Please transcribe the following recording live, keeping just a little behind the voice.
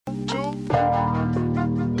It's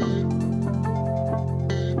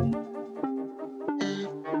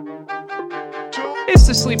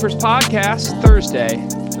the Sleepers Podcast, Thursday,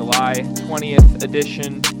 July 20th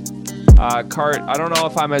edition. Cart, I don't know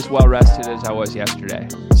if I'm as well rested as I was yesterday,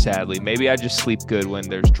 sadly. Maybe I just sleep good when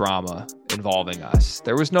there's drama involving us.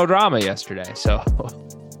 There was no drama yesterday, so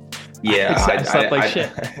yeah, I slept like shit.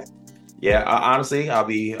 Yeah, honestly, I'll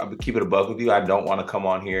be keeping a buck with you. I don't want to come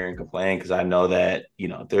on here and complain because I know that,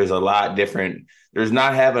 there's a lot different. There's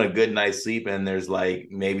not having a good night's sleep, and there's like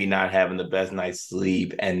maybe not having the best night's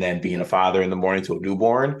sleep and then being a father in the morning to a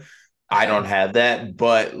newborn. I don't have that,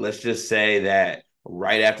 but let's just say that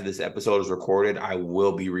right after this episode is recorded, I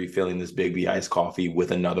will be refilling this Big B iced coffee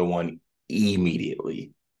with another one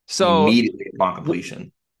immediately. So Immediately upon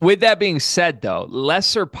completion. With that being said, though,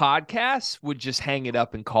 lesser podcasts would just hang it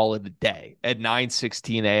up and call it a day at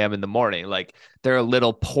 9:16 a.m. in the morning. Like they're a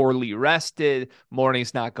little poorly rested.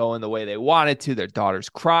 Morning's not going the way they wanted to. Their daughter's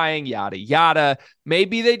crying, yada, yada.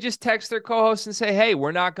 Maybe they just text their co-host and say, hey,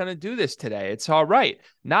 we're not going to do this today. It's all right.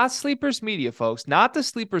 Not Sleepers Media, folks. Not the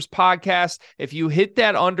Sleepers Podcast. If you hit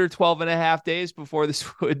that under 12 and a half days before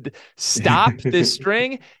this would stop this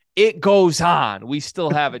string, it goes on. We still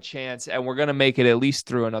have a chance, and we're going to make it at least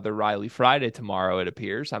through another Riley Friday tomorrow, it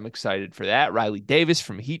appears. I'm excited for that. Riley Davis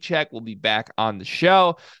from Heat Check will be back on the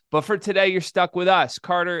show. But for today, you're stuck with us,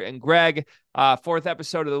 Carter and Greg. Fourth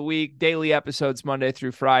episode of the week, daily episodes Monday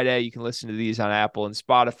through Friday. You can listen to these on Apple and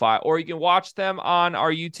Spotify, or you can watch them on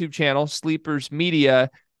our YouTube channel, Sleepers Media,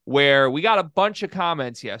 where we got a bunch of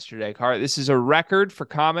comments yesterday, Carter. This is a record for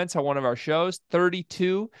comments on one of our shows,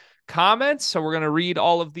 32 comments. So we're going to read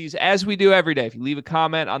all of these as we do every day. If you leave a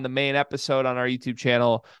comment on the main episode on our YouTube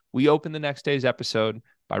channel, we open the next day's episode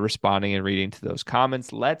by responding and reading to those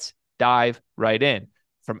comments. Let's dive right in.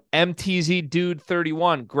 From MTZ Dude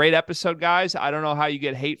 31, great episode, guys. I don't know how you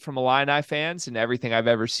get hate from Illini fans and everything I've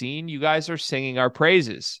ever seen. You guys are singing our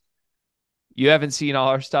praises. You haven't seen all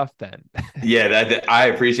our stuff then. Yeah, I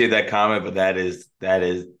appreciate that comment, but that is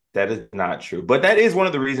not true. But that is one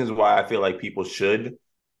of the reasons why I feel like people should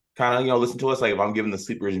kind of, listen to us. Like if I'm giving the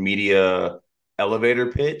Sleepers Media elevator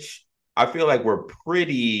pitch, I feel like we're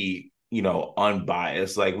pretty,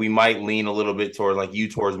 unbiased. Like we might lean a little bit towards like you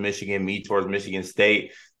towards Michigan, me towards Michigan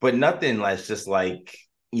State, but nothing that's just like,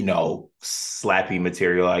 slappy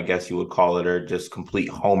material, I guess you would call it, or just complete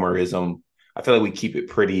homerism. I feel like we keep it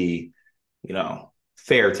pretty,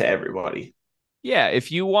 fair to everybody. Yeah,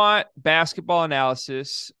 if you want basketball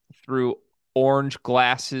analysis through orange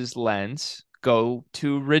glasses lens, go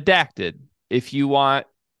to Redacted. If you want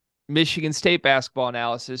Michigan State basketball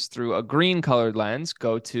analysis through a green colored lens,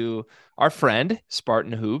 go to our friend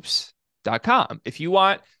SpartanHoops.com. If you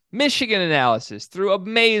want Michigan analysis through a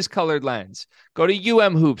maize colored lens, go to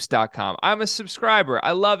UMHoops.com. I'm a subscriber.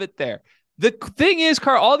 I love it there. The thing is,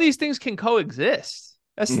 Carl, all these things can coexist.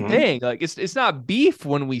 That's the thing. Like it's not beef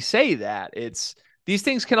when we say that. These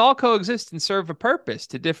things can all coexist and serve a purpose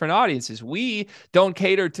to different audiences. We don't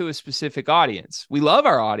cater to a specific audience. We love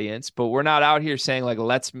our audience, but we're not out here saying like,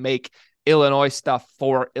 let's make Illinois stuff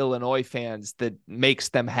for Illinois fans that makes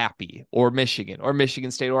them happy, or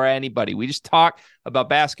Michigan State, or anybody. We just talk about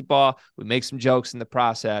basketball. We make some jokes in the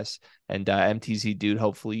process. And MTZ Dude,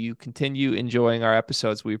 hopefully you continue enjoying our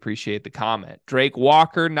episodes. We appreciate the comment. Drake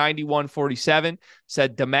Walker, 9147,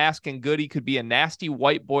 said Damask and Goody could be a nasty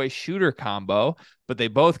white boy shooter combo, but they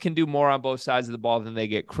both can do more on both sides of the ball than they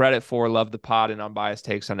get credit for. Love the pod and unbiased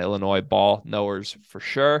takes on Illinois ball knowers for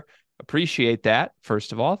sure. Appreciate that.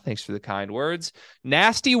 First of all, thanks for the kind words.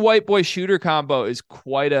 Nasty white boy shooter combo is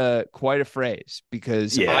quite a phrase,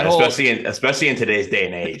 because especially in today's day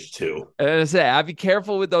and age too. I'd be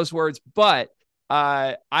careful with those words, but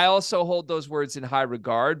I also hold those words in high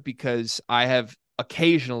regard because I have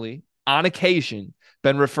on occasion,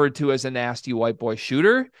 been referred to as a nasty white boy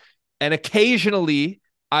shooter, and occasionally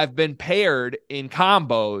I've been paired in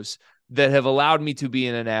combos that have allowed me to be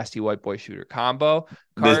in a nasty white boy shooter combo.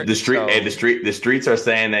 The streets are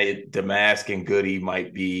saying that Damask and Goody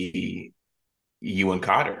might be you and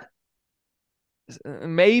Cotter.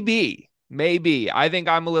 Maybe. I think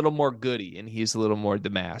I'm a little more Goody and he's a little more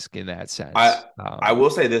Damask in that sense. I will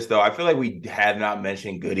say this though. I feel like we have not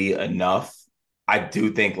mentioned Goody enough. I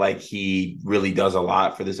do think like he really does a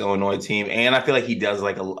lot for this Illinois team. And I feel like he does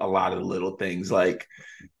like a lot of the little things. Like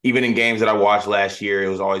even in games that I watched last year, it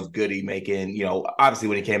was always Goody making, obviously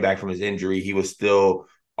when he came back from his injury, he was still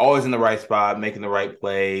always in the right spot, making the right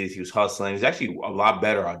plays. He was hustling. He was actually a lot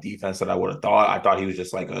better on defense than I would have thought. I thought he was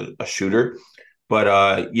just like a shooter.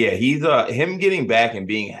 But he's him getting back and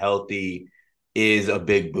being healthy is a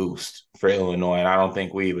big boost for Illinois, and I don't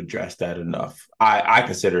think we've addressed that enough. I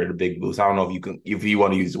consider it a big boost. I don't know if you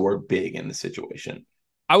want to use the word big in the situation.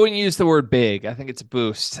 I wouldn't use the word big. I think it's a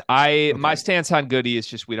boost. My Okay. stance on Goody is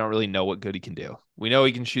just we don't really know what Goody can do. We know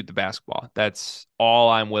he can shoot the basketball. That's all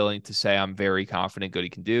I'm willing to say. I'm very confident Goody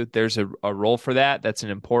can do. There's a role for that. That's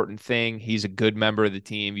an important thing. He's a good member of the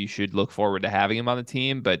team. You should look forward to having him on the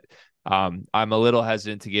team, but I'm a little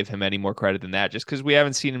hesitant to give him any more credit than that just because we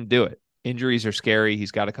haven't seen him do it. Injuries are scary.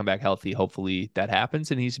 He's got to come back healthy. Hopefully that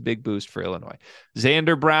happens, and he's a big boost for Illinois.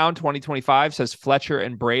 Xander Brown, 2025, says Fletcher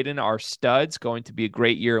and Braden are studs. Going to be a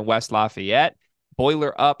great year in West Lafayette.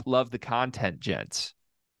 Boiler up. Love the content, gents.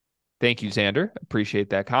 Thank you, Xander.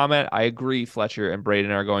 Appreciate that comment. I agree. Fletcher and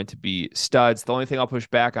Braden are going to be studs. The only thing I'll push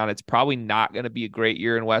back on, it's probably not going to be a great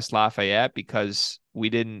year in West Lafayette because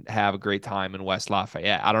we didn't have a great time in West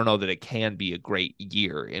Lafayette. I don't know that it can be a great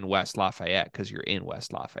year in West Lafayette because you're in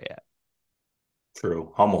West Lafayette.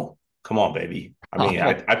 True. Hummel. Come on, baby. I mean, Oh,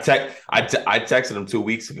 I texted him 2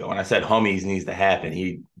 weeks ago and I said Hummies needs to happen.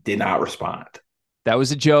 He did not respond. that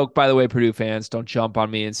was a joke, by the way, Purdue fans. Don't jump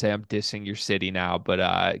on me and say I'm dissing your city now.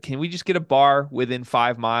 But can we just get a bar within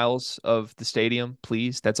 5 miles of the stadium,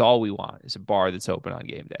 please? That's all we want is a bar that's open on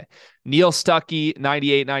game day. Neil Stuckey,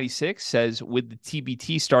 9896, says, with the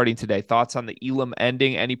TBT starting today, thoughts on the Elam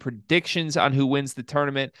ending? Any predictions on who wins the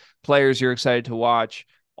tournament? Players you're excited to watch?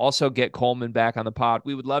 Also, get Coleman back on the pod.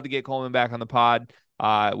 We would love to get Coleman back on the pod.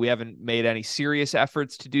 We haven't made any serious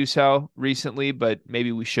efforts to do so recently, but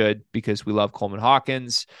maybe we should because we love Coleman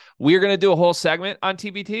Hawkins. We're going to do a whole segment on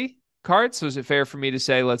TBT cards. So is it fair for me to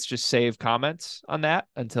say let's just save comments on that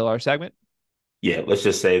until our segment? Yeah, let's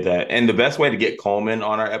just say that. And the best way to get Coleman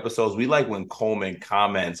on our episodes, we like when Coleman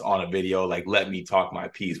comments on a video, like, let me talk my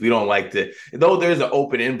piece. We don't like to, though there's an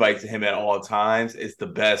open invite to him at all times, it's the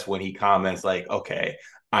best when he comments, like, okay,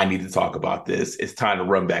 I need to talk about this. It's time to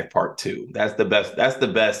run back part two. That's the best. That's the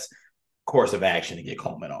best course of action to get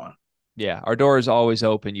Coleman on. Yeah, our door is always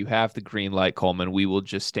open. You have the green light, Coleman. We will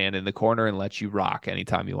just stand in the corner and let you rock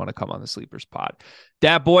anytime you want to come on the Sleepers pod.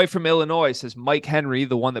 That boy from Illinois says Mike Henry,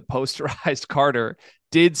 the one that posterized Carter,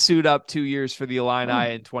 did suit up 2 years for the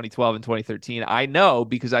Illini in 2012 and 2013. I know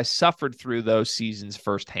because I suffered through those seasons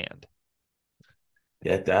firsthand.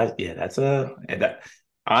 That's a and that.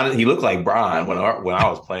 Honestly, he looked like Brian when I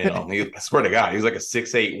was playing him. I swear to God, he was like a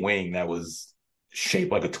 6'8" wing that was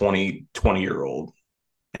shaped like a 20-year old,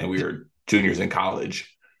 and we were juniors in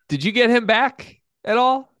college. Did you get him back at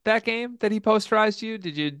all that game that he posterized you?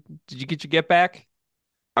 Did you get your get back?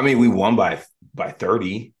 I mean, we won by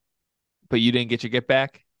 30. But you didn't get your get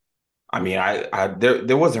back? I mean, I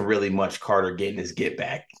there wasn't really much Carter getting his get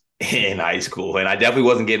back in high school, and I definitely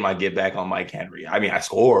wasn't getting my get back on Mike Henry. I mean, I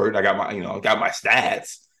scored, I got my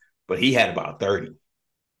stats, but he had about 30.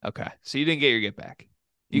 Okay. So you didn't get your get back.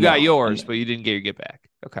 You got No, yours, but you didn't get your get back.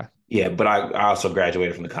 Okay. yeah, but I also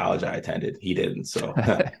graduated from the college I attended. He didn't, so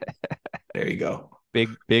there you go.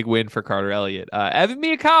 Big win for Carter Elliott. Evan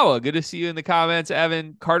Miyakawa, good to see you in the comments.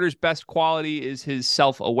 Evan, Carter's best quality is his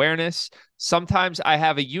self-awareness. Sometimes I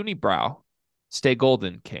have a unibrow. Stay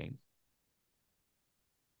golden, King.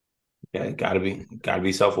 Yeah, gotta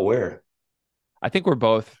be self-aware. I think we're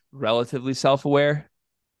both relatively self-aware.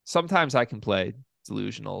 Sometimes I can play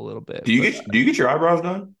delusional a little bit, Do you but get your eyebrows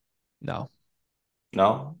done? no,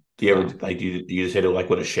 No. Do you ever no. like do you just hit it like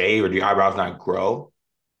with a shave, or do your eyebrows not grow?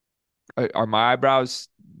 Are my eyebrows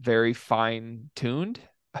very fine-tuned?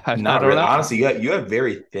 I Not don't really. know. Honestly, you have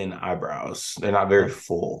very thin eyebrows. They're not very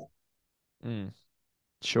full. Mm.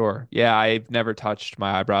 Sure. Yeah, I've never touched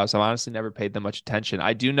my eyebrows. I've honestly never paid them much attention.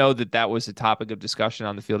 I do know that that was a topic of discussion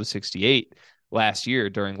on the Field of 68 last year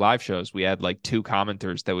during live shows. We had like two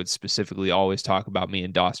commenters that would specifically always talk about me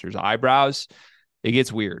and Doster's eyebrows. It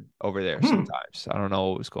gets weird over there Hmm. sometimes. I don't know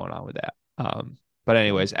what was going on with that. But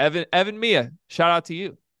anyways, Evan Mia, shout out to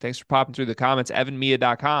you. Thanks for popping through the comments.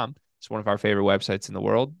 evanmia.com. It's one of our favorite websites in the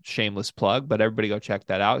world. Shameless plug, but everybody go check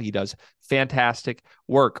that out. He does fantastic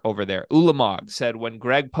work over there. Ulamog said, when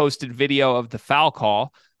Greg posted video of the foul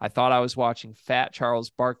call, I thought I was watching Fat Charles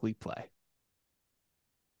Barkley play.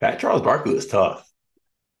 Pat Charles Barkley was tough.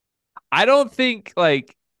 I don't think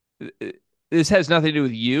like this has nothing to do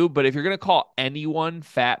with you, but if you're going to call anyone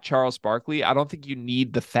Fat Charles Barkley, I don't think you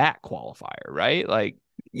need the fat qualifier, right? Like,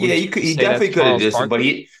 Yeah, wouldn't you you could. just He say that's definitely could have Charles dissed him, but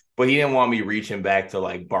Barkley? he didn't want me reaching back to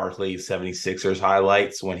like Barkley's 76ers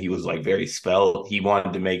highlights when he was like very spelled. He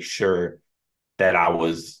wanted to make sure that I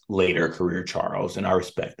was later career Charles, and I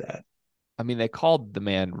respect that. I mean, they called the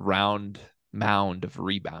man round mound of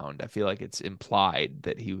rebound. I feel like it's implied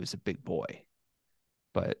that he was a big boy,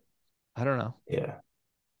 but I don't know. Yeah.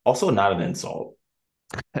 Also, not an insult.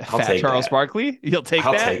 I'll Fat take Charles that. Barkley? You'll take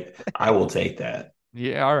that? I will take that.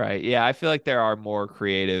 Yeah, all right. Yeah, I feel like there are more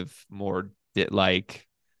creative, more like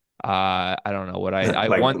I don't know what I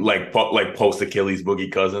want. Like post Achilles Boogie I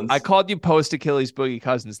Cousins. called you post Achilles Boogie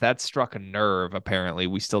Cousins. That struck a nerve, apparently.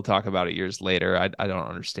 We still talk about it years later. I don't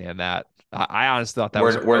understand that. I honestly thought that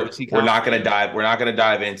was a rosy We're comment. not gonna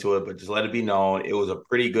dive into it, but just let it be known it was a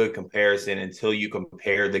pretty good comparison until you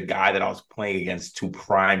compare the guy that I was playing against to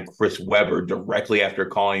prime Chris Webber directly after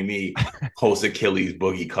calling me post Achilles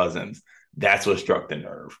Boogie Cousins. That's what struck the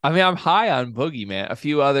nerve. I mean, I'm high on Boogie, man. A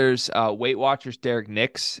few others, Weight Watchers, Derek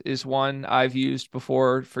Nix is one I've used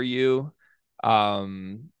before for you.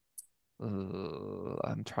 Um,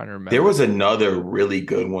 I'm trying to There remember. was another really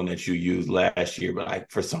good one that you used last year,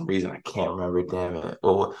 but for some reason I can't remember. Damn it!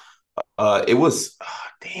 Well, it was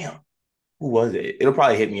damn. Who was it? It'll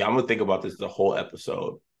probably hit me. I'm gonna think about this the whole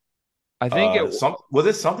episode. I think it. Some was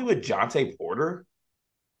it something with Jonte Porter?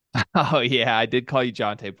 Oh yeah, I did call you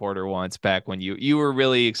Jonte Porter once back when you were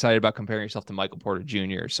really excited about comparing yourself to Michael Porter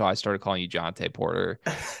Jr. So I started calling you Jonte Porter.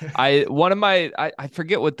 I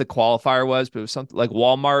forget what the qualifier was, but it was something like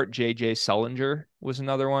Walmart. JJ Sullinger was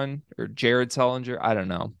another one, or Jared Sullinger. I don't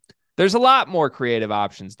know. There's a lot more creative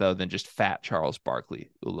options though than just fat Charles Barkley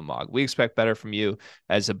Ulamog. We expect better from you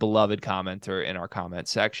as a beloved commenter in our comment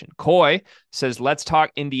section. Coy says, "Let's talk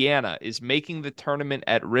Indiana. Is making the tournament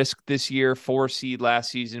at risk this year? 4 seed last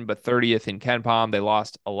season, but 30th in KenPom. They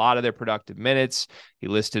lost a lot of their productive minutes." He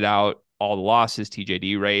listed out all the losses: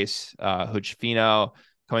 TJD race, Hood Schifino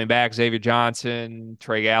coming back, Xavier Johnson,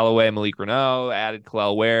 Trey Galloway, Malik Renault, added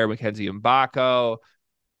Kalel Ware, Mackenzie Mbako.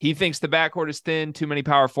 He thinks the backcourt is thin, too many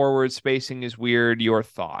power forwards, spacing is weird. Your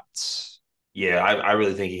thoughts? Yeah, I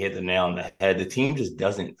really think he hit the nail on the head. The team just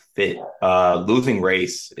doesn't fit. Losing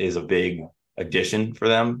Race is a big addition for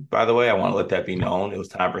them, by the way. I want to let that be known. It was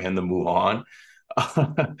time for him to move on.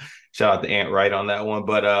 Shout out to Ant Wright on that one.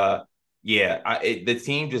 But yeah, the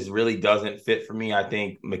team just really doesn't fit for me. I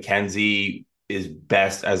think Mackenzie is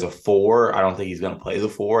best as a four. I don't think he's going to play the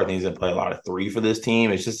four. I think he's going to play a lot of three for this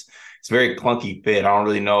team. It's very clunky fit. I don't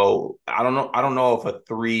really know. I don't know if a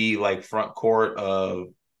three like front court of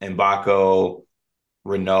Mbako,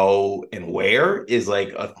 Renault, and Ware is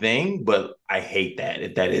like a thing, but I hate that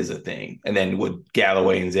if that is a thing. And then with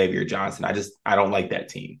Galloway and Xavier Johnson, I don't like that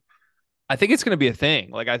team. I think it's going to be a thing.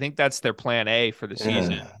 Like I think that's their plan A for the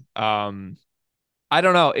season. Ugh. Um, I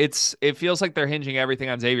don't know. It feels like they're hinging everything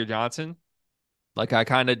on Xavier Johnson. Like I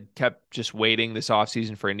kind of kept just waiting this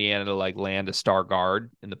offseason for Indiana to like land a star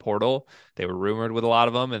guard in the portal. They were rumored with a lot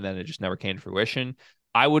of them, and then it just never came to fruition.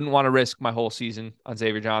 I wouldn't want to risk my whole season on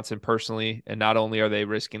Xavier Johnson personally. And not only are they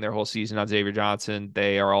risking their whole season on Xavier Johnson,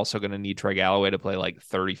 they are also going to need Trey Galloway to play like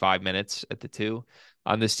 35 minutes at the two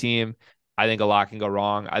on this team. I think a lot can go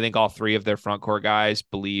wrong. I think all three of their front court guys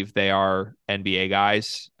believe they are NBA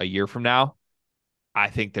guys a year from now. I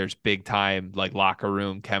think there's big time like locker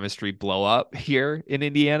room chemistry blow up here in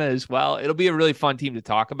Indiana as well. It'll be a really fun team to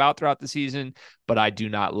talk about throughout the season, but I do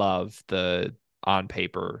not love the on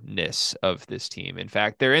paper-ness of this team. In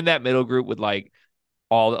fact, they're in that middle group with like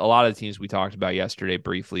a lot of the teams we talked about yesterday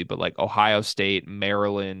briefly, but like Ohio State,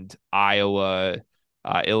 Maryland, Iowa,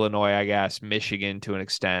 Illinois, I guess, Michigan to an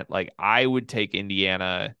extent. Like I would take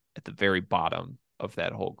Indiana at the very bottom of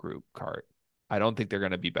that whole group cart. I don't think they're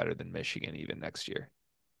going to be better than Michigan even next year.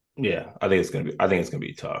 Yeah, I think it's gonna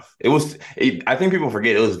be tough. I think people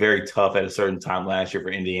forget it was very tough at a certain time last year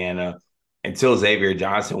for Indiana until Xavier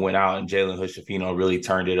Johnson went out and Jalen Hood-Schifino really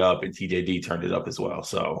turned it up and TJD turned it up as well.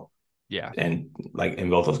 So Yeah. and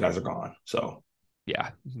both those guys are gone. So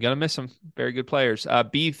Yeah, gonna miss them. Very good players.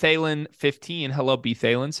 B Thalen 15. Hello, B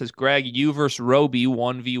Thalen says Greg, you versus Roby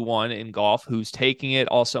 1v1 in golf. Who's taking it?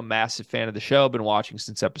 Also, massive fan of the show. Been watching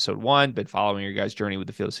since episode 1. Been following your guys' journey with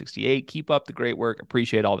the Field 68. Keep up the great work.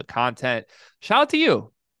 Appreciate all the content. Shout out to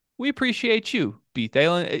you. We appreciate you, B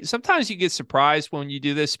Thalen. Sometimes you get surprised when you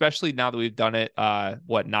do this, especially now that we've done it.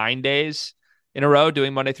 9 days in a row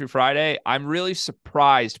doing Monday through Friday. I'm really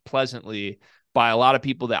surprised pleasantly by a lot of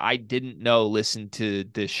people that I didn't know listened to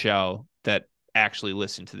this show that actually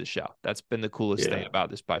listened to the show. That's been the coolest thing yeah, about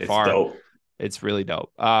this by it's far. dope. It's really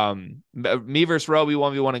dope. Me versus Roby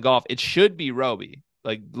 1v1 in golf. It should be Roby.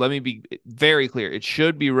 Like, let me be very clear. It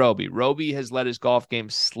should be Roby. Roby has let his golf game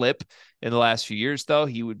slip in the last few years, though.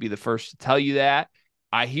 He would be the first to tell you that.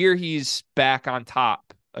 I hear he's back on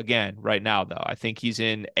top again right now, though. I think he's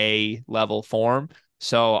in A level form.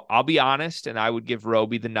 So I'll be honest, and I would give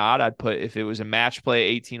Roby the nod. I'd put, if it was a match play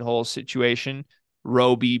 18 hole situation,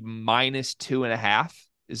 Roby -2.5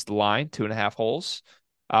 is the line, 2.5 holes.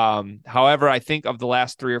 However, I think of the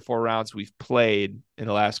last 3 or 4 rounds we've played in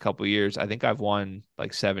the last couple of years, I think I've won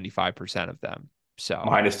like 75% of them. So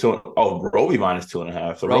 -2. Oh, Roby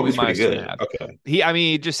 -2.5. So Roby Roby's pretty minus two and a good. half. Okay.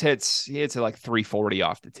 He just hits it like 340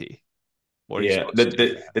 off the tee. What are you Yeah. supposed The, to do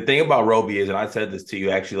with the that? the thing about Roby is, and I said this to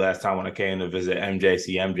you actually last time when I came to visit MJ,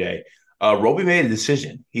 see MJ. Roby made a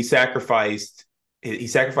decision. He sacrificed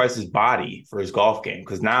his body for his golf game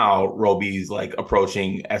because now Roby's like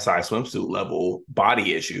approaching SI swimsuit level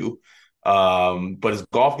body issue. But his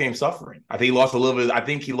golf game suffering. I think he lost a little bit. I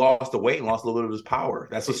think he lost the weight and lost a little bit of his power.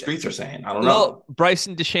 That's what streets are saying. I don't Little know.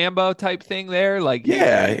 Bryson DeChambeau type thing there. Like he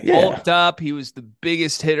Yeah, bulked yeah. up. He was the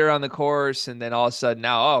biggest hitter on the course. And then all of a sudden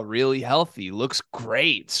now, oh, really healthy. Looks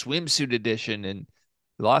great. Swimsuit edition. And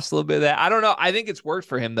he lost a little bit of that. I don't know. I think it's worked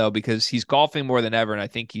for him though, because he's golfing more than ever. And I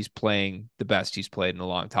think he's playing the best he's played in a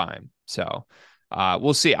long time. So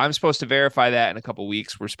we'll see. I'm supposed to verify that in a couple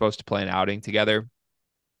weeks. We're supposed to play an outing together.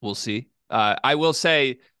 We'll see. I will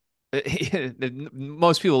say,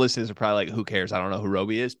 most people listening are probably like, who cares? I don't know who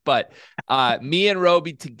Roby is. But me and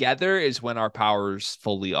Roby together is when our powers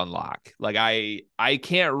fully unlock. Like I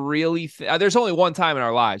can't really there's only one time in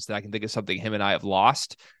our lives that I can think of something him and I have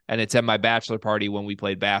lost. And it's at my bachelor party when we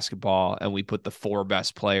played basketball and we put the 4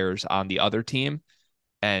 best players on the other team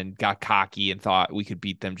and got cocky and thought we could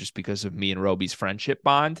beat them just because of me and Roby's friendship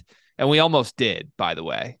bond. And we almost did, by the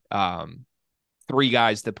way. 3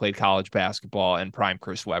 guys that played college basketball and prime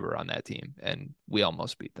Chris Webber on that team, and we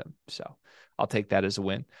almost beat them. So I'll take that as a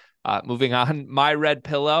win. Moving on, my red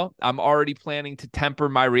pillow. I'm already planning to temper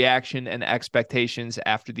my reaction and expectations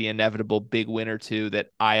after the inevitable big win or two that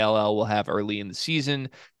ILL will have early in the season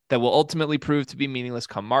that will ultimately prove to be meaningless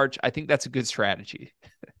come March. I think that's a good strategy.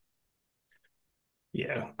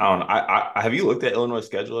 Yeah. I don't know. Have you looked at Illinois'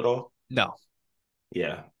 schedule at all? No.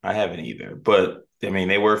 Yeah, I haven't either. But I mean,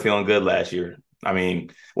 they were feeling good last year. I mean,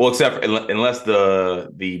 well, except for, unless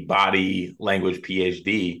the body language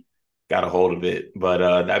PhD got a hold of it. But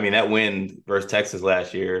I mean, that win versus Texas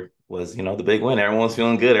last year was, the big win. Everyone's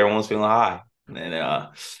feeling good. Everyone's feeling high. And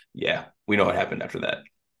yeah, we know what happened after that.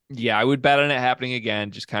 Yeah, I would bet on it happening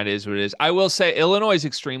again. Just kind of is what it is. I will say Illinois is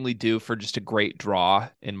extremely due for just a great draw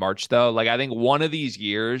in March, though. Like, I think one of these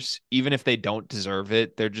years, even if they don't deserve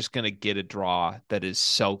it, they're just going to get a draw that is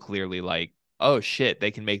so clearly like, oh shit,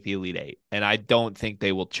 they can make the Elite Eight. And I don't think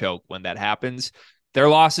they will choke when that happens. Their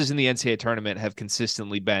losses in the NCAA tournament have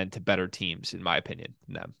consistently been to better teams, in my opinion,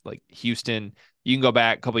 than them. Like Houston, you can go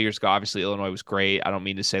back a couple years ago. Obviously, Illinois was great. I don't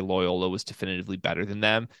mean to say Loyola was definitively better than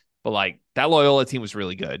them, but like that Loyola team was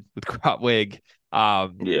really good with Krotwig. Yeah.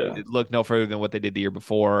 It looked no further than what they did the year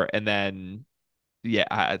before. And then,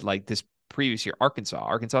 yeah, like this previous year, Arkansas.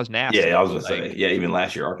 Arkansas is Yeah, nasty. I was gonna say, Like yeah, even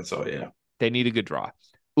last year, Arkansas, yeah. they need a good draw.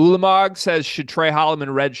 Ulamog says, should Trey Holloman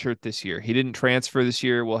redshirt this year? He didn't transfer this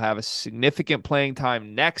year. Will have a significant playing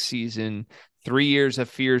time next season. 3 years of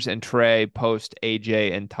Fears and Trey post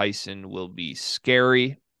AJ and Tyson will be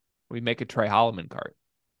scary. We make a Trey Holloman card.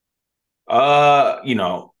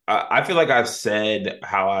 I feel like I've said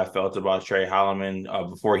how I felt about Trey Holloman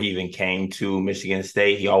before he even came to Michigan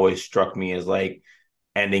State. He always struck me as like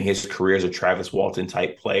ending his career as a Travis Walton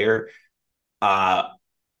type player. Uh,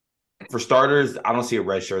 for starters, I don't see a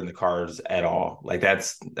red shirt in the cards at all. Like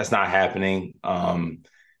that's not happening.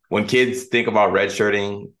 When kids think about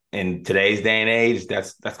redshirting in today's day and age,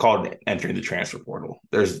 that's called entering the transfer portal.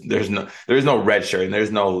 There's no red shirt and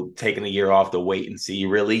there's no taking a year off to wait and see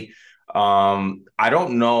really. I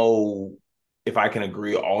don't know if I can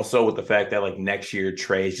agree also with the fact that like next year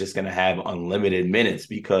Trey is just going to have unlimited minutes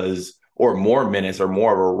or more minutes or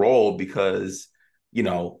more of a role because you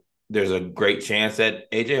know there's a great chance that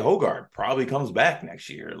AJ Hogarth probably comes back next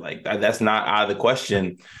year. Like that's not out of the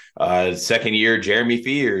question. Second year Jeremy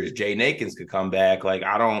Fears, Jay Nakins could come back. Like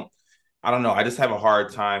I don't know. I just have a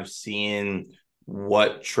hard time seeing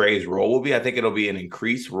what Trey's role will be. I think it'll be an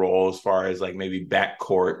increased role as far as like maybe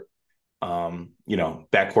backcourt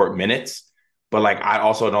minutes. But like I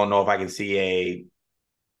also don't know if I can see a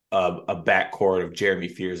backcourt of Jeremy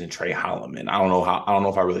Fears and Trey Holloman. I don't know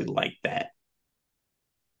if I really like that.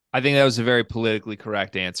 I think that was a very politically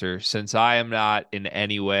correct answer. Since I am not in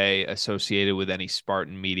any way associated with any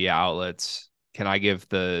Spartan media outlets, can I give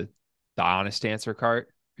the honest answer, Cart?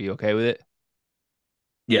 Are you okay with it?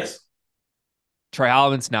 Yes. Trey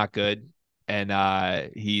Holloman's not good,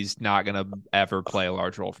 and he's not going to ever play a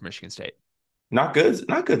large role for Michigan State. Not good.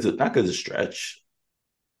 Not good to stretch.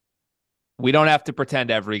 We don't have to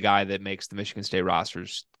pretend every guy that makes the Michigan State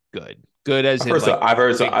rosters good. Good as in like big I've time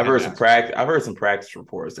heard some basketball. practice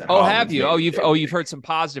reports that Oh, have Holloman's you? maybe You've heard some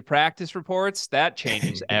positive practice reports. That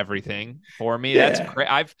changes everything for me. That's yeah.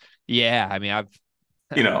 great. Yeah. I mean,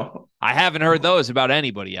 You know, I haven't heard those about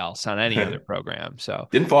anybody else on any other program. So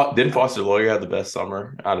didn't Foster Loyer have the best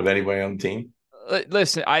summer out of anybody on the team?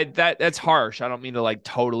 listen, that's harsh. I don't mean to like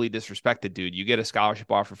totally disrespect the dude. You get a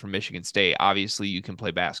scholarship offer from Michigan State. Obviously, you can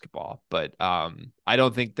play basketball, but I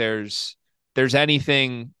don't think there's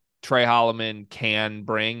anything Trey Holloman can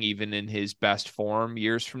bring, even in his best form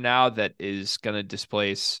years from now, that is going to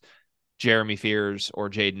displace Jeremy Fears or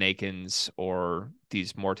Jaden Akins or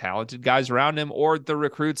these more talented guys around him or the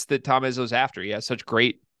recruits that Tom Izzo's after. He has such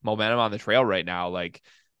great momentum on the trail right now. Like,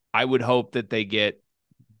 I would hope that they get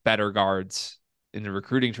better guards in the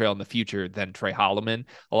recruiting trail in the future than Trey Holloman.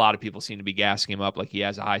 A lot of people seem to be gassing him up like he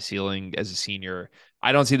has a high ceiling as a senior.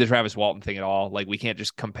 I don't see the Travis Walton thing at all. Like, we can't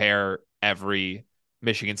just compare every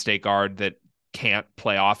Michigan State guard that can't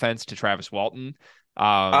play offense to Travis Walton. Okay,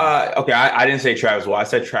 I didn't say Travis Walton. I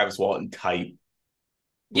said Travis Walton type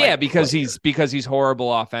Yeah, like because player. he's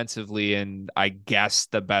horrible offensively, and I guess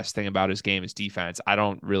the best thing about his game is defense. I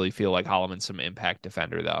don't really feel like Holloman's some impact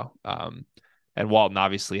defender though. And Walton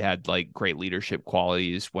obviously had like great leadership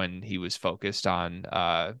qualities when he was focused on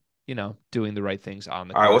doing the right things on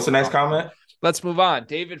the All right, court. what's the next comment? Let's move on.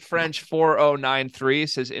 David French 4093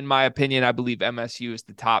 says, in my opinion, I believe MSU is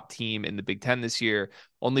the top team in the Big Ten this year,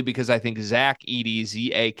 only because I think Zach Edey,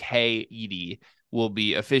 Zaked, will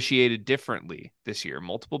be officiated differently this year.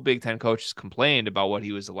 Multiple Big Ten coaches complained about what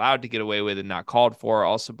he was allowed to get away with and not called for. I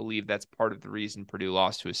also believe that's part of the reason Purdue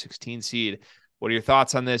lost to a 16 seed. What are your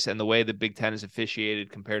thoughts on this and the way the Big Ten is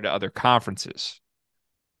officiated compared to other conferences?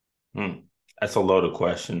 That's a loaded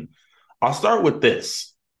question. I'll start with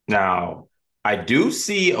this. Now, I do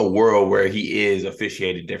see a world where he is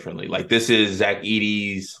officiated differently. Like this is Zach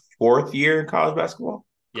Edey's fourth year in college basketball,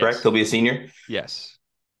 correct? Yes. He'll be a senior. Yes.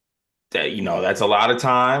 That's a lot of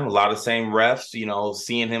time, a lot of same refs,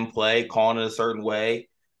 seeing him play, calling it a certain way.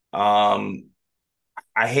 Um,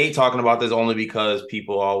 I hate talking about this only because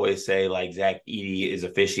people always say like Zach Edey is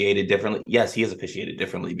officiated differently. Yes, he is officiated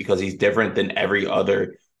differently because he's different than every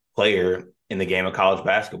other player in the game of college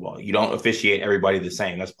basketball. You don't officiate everybody the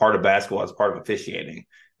same. That's part of basketball. That's part of officiating.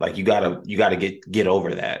 Like you gotta get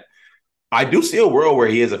over that. I do see a world where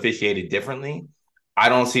he is officiated differently. I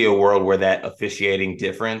don't see a world where that officiating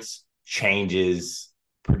difference changes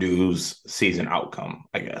Purdue's season outcome,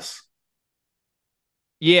 I guess.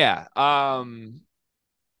 Yeah.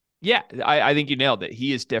 Yeah, I think you nailed it.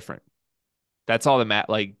 He is different. That's all that matters.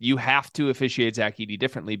 Like, you have to officiate Zach Edey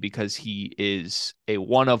differently because he is a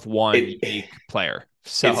one of one It unique player.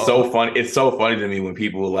 it's So so funny. It's so funny to me when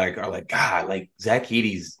people are like, God, like Zach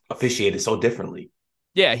Edey's officiated so differently.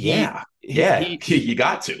 yeah, Yeah, he yeah, he you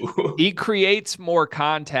got to. he creates more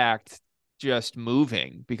contact just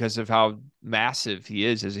moving because of how massive he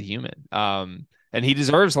is as a human. And he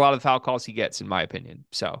deserves a lot of the foul calls he gets, in my opinion.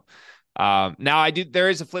 So now there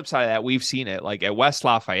is a flip side of that. We've seen it like at West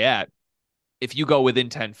Lafayette. If you go within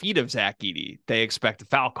 10 feet of Zach Edey, they expect a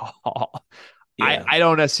foul call. Yeah, I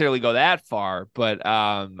don't necessarily go that far, but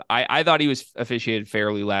I thought he was officiated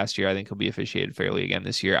fairly last year. I think he'll be officiated fairly again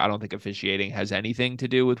this year. I don't think officiating has anything to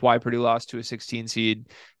do with why Purdue lost to a 16 seed.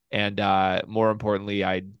 And more importantly,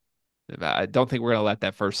 I don't think we're going to let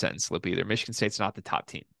that first sentence slip either. Michigan State's not the top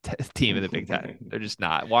team in the Big Ten. They're just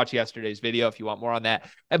not. Watch yesterday's video if you want more on that.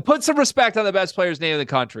 And put some respect on the best player's name in the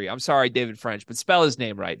country. I'm sorry, David French, but spell his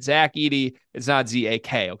name right. Zach Edey. It's not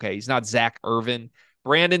Z-A-K, okay? He's not Zach Irvin.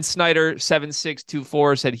 Brandon Snyder,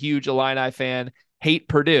 7624, said huge Illini fan. Hate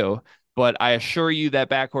Purdue. But I assure you that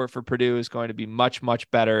backcourt for Purdue is going to be much, much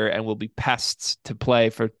better and will be pests to play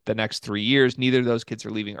for the next 3 years. Neither of those kids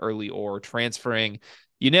are leaving early or transferring.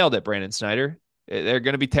 You nailed it, Brandon Snyder. They're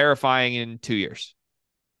going to be terrifying in 2 years.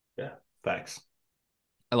 yeah, facts.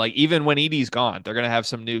 Like, even when Edie's gone, they're going to have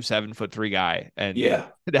some new 7'3" guy, and Yeah,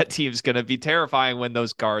 that team's going to be terrifying when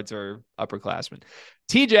those guards are upperclassmen.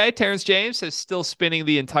 TJ, Terrence James, is still spinning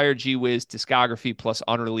the entire G Wiz discography plus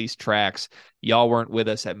unreleased tracks. Y'all weren't with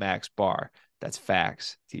us at Max Bar. That's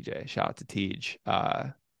facts, TJ. Shout out to Tej.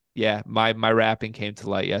 Yeah, my rapping came to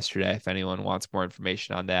light yesterday. If anyone wants more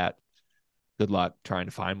information on that, good luck trying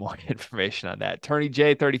to find more information on that. Turney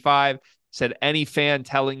J35 said, any fan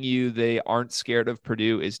telling you they aren't scared of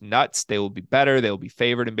Purdue is nuts. They will be better. They will be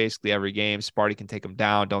favored in basically every game. Sparty can take them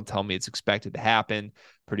down. Don't tell me it's expected to happen.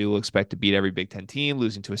 Purdue will expect to beat every Big Ten team.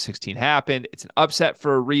 Losing to a 16 happened. It's an upset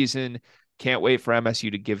for a reason. Can't wait for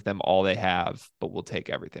MSU to give them all they have, but we'll take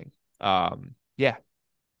everything. Yeah,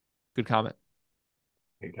 good comment.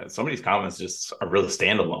 because some of these comments just are really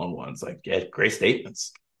standalone ones. Like, yeah, great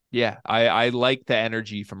statements. Yeah, I like the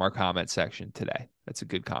energy from our comment section today. That's a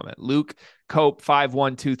good comment. Luke Cope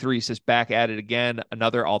 5123 says back at it again.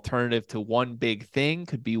 Another alternative to one big thing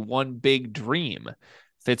could be one big dream.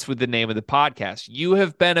 Fits with the name of the podcast. You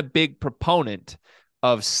have been a big proponent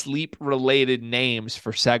of sleep related names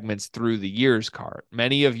for segments through the years, Cart.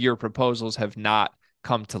 Many of your proposals have not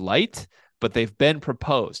come to light, but they've been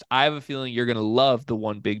proposed. I have a feeling you're going to love the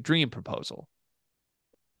one big dream proposal.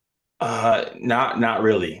 Not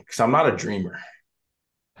really, because I'm not a dreamer.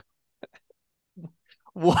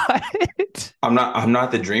 What? I'm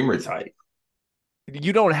not the dreamer type.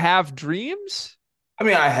 You don't have dreams? I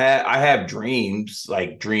mean, I have dreams,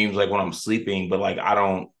 like when I'm sleeping, but like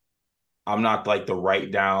I'm not like the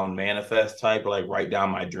write down manifest type or like write down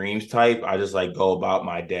my dreams type. I just like go about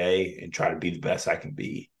my day and try to be the best I can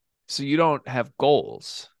be. So you don't have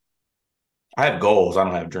goals. I have goals, I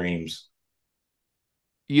don't have dreams.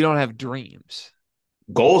 You don't have dreams.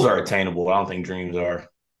 Goals are attainable. I don't think dreams are.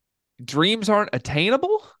 Dreams aren't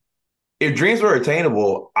attainable? If dreams were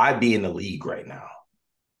attainable, I'd be in the league right now.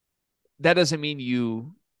 That doesn't mean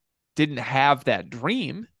you didn't have that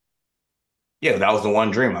dream. Yeah, that was the one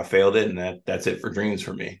dream. I failed it, and that's it for dreams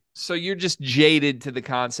for me. So you're just jaded to the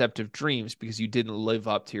concept of dreams because you didn't live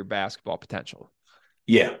up to your basketball potential.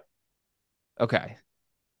 Yeah. Okay.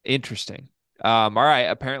 Interesting. All right.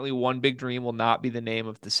 Apparently, one big dream will not be the name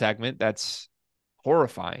of the segment. That's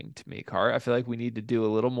horrifying to me, Cart. I feel like we need to do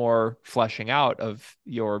a little more fleshing out of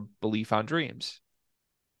your belief on dreams.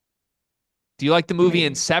 Do you like the movie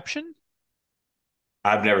Inception?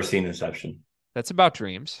 I've never seen Inception. That's about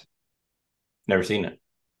dreams. Never seen it.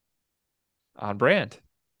 On brand.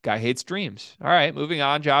 Guy hates dreams. All right, moving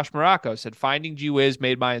on. Josh Morocco said, finding G Wiz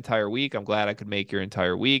made my entire week. I'm glad I could make your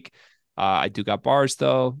entire week. I do got bars,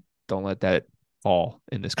 though. Don't let that fall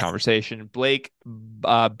in this conversation. Blake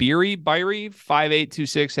Beery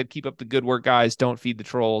 5826 said, keep up the good work, guys. Don't feed the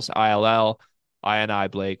trolls. ILL. I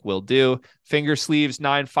Blake will do. Finger Sleeves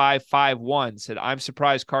 9551 said, I'm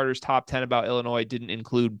surprised Carter's top 10 about Illinois didn't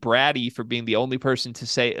include Brady for being the only person to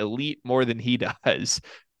say elite more than he does.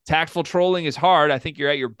 Tactful trolling is hard. I think you're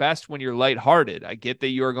at your best when you're lighthearted. I get that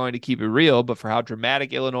you are going to keep it real, but for how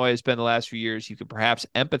dramatic Illinois has been the last few years, you could perhaps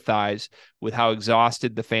empathize with how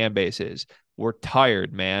exhausted the fan base is. We're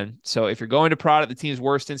tired, man. So if you're going to prod at the team's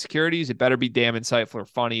worst insecurities, it better be damn insightful or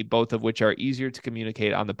funny, both of which are easier to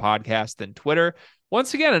communicate on the podcast than Twitter.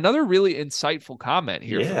 Once again, another really insightful comment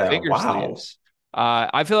here from Finger Sleeves.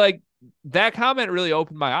 I feel like that comment really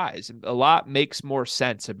opened my eyes. A lot makes more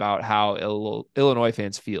sense about how Illinois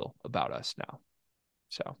fans feel about us now.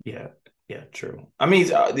 So yeah, true. I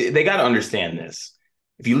mean, they got to understand this.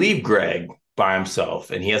 If you leave Greg by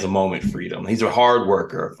himself and he has a moment freedom, he's a hard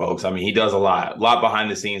worker, folks. I mean, he does a lot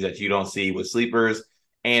behind the scenes that you don't see with sleepers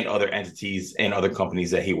and other entities and other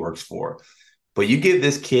companies that he works for. But you give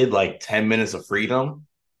this kid like 10 minutes of freedom,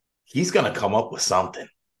 he's going to come up with something.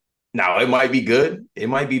 Now, it might be good. It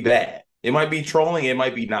might be bad. It might be trolling. It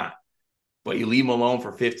might be not. But you leave him alone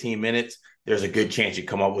for 15 minutes, there's a good chance you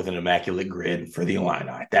come up with an immaculate grid for the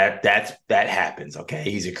Illini. That happens, okay?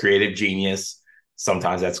 He's a creative genius.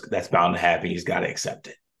 Sometimes that's bound to happen. He's got to accept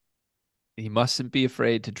it. He mustn't be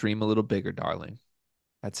afraid to dream a little bigger, darling.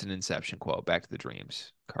 That's an Inception quote. Back to the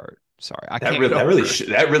dreams, Cart. Sorry,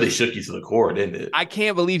 that really shook you to the core, didn't it? I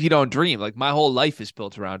can't believe you don't dream. Like my whole life is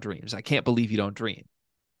built around dreams. I can't believe you don't dream.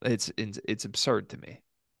 It's absurd to me.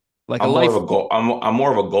 Like I'm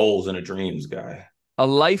more of a goals and a dreams guy. A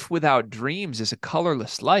life without dreams is a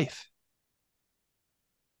colorless life.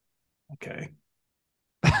 Okay.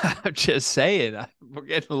 I'm just saying. We're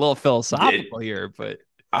getting a little philosophical here, but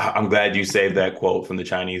I'm glad you saved that quote from the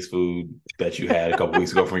Chinese food that you had a couple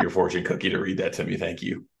weeks ago from your fortune cookie to read that to me. Thank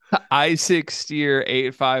you. I6Steer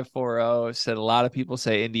 8540 said a lot of people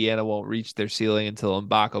say Indiana won't reach their ceiling until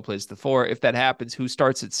Mbako plays the four. If that happens, who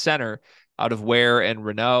starts at center out of Ware and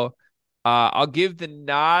Renault? I'll give the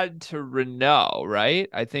nod to Renault, right?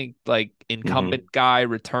 I think like incumbent guy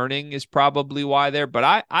returning is probably why there,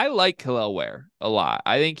 but I like Hillel Ware a lot.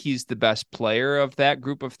 I think he's the best player of that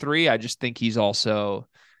group of three. I just think he's also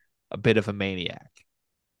a bit of a maniac.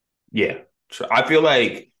 Yeah. I feel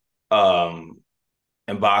like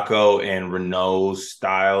Mbako and Renault's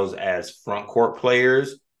styles as front court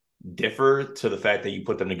players differ to the fact that you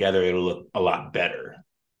put them together, it'll look a lot better.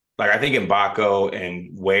 Like I think Mbako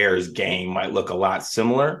and Ware's game might look a lot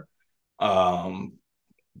similar,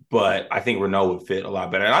 but I think Renault would fit a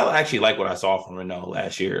lot better. And I actually like what I saw from Renault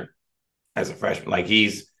last year as a freshman. Like I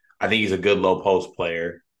think he's a good low post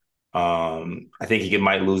player. I think he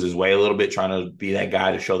might lose his way a little bit trying to be that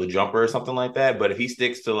guy to show the jumper or something like that. But if he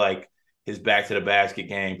sticks to like his back to the basket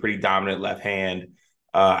game, pretty dominant left hand,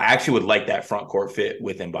 I actually would like that front court fit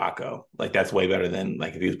with Mbako. Like that's way better than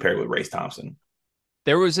like if he was paired with Race Thompson.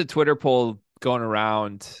 There was a Twitter poll going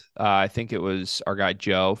around. I think it was our guy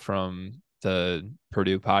Joe from the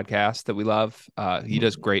Purdue podcast that we love. He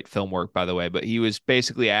does great film work, by the way, but he was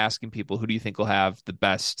basically asking people, who do you think will have the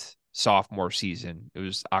best sophomore season? It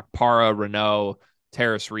was Akpara, Renault,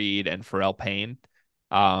 Terrace Reed, and Pharrell Payne.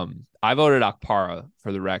 I voted Akpara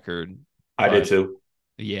for the record, I did but too.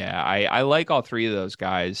 yeah, I like all three of those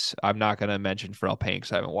guys. I'm not going to mention Pharrell Payne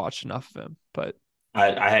because I haven't watched enough of him, but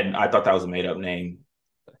I thought that was a made up name.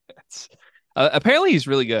 it's, apparently he's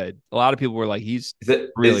really good. A lot of people were like, he's Is it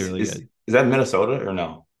really, really good. is that Minnesota or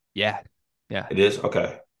no? Yeah. Yeah. It is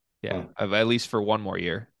okay. Yeah. Huh. At least for one more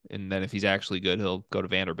year. And then if he's actually good, he'll go to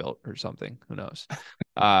Vanderbilt or something. Who knows?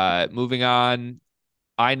 Moving on.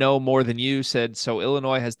 I know more than you said. So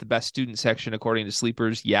Illinois has the best student section according to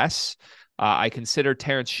Sleepers. Yes. I consider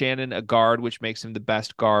Terrence Shannon a guard, which makes him the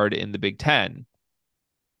best guard in the Big Ten.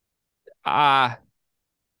 Uh,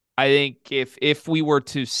 I think if we were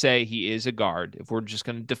to say he is a guard, if we're just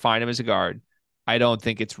going to define him as a guard, I don't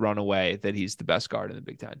think it's runaway that he's the best guard in the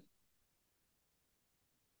Big Ten.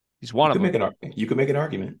 He's one You of could them. make an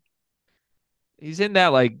argument. He's in that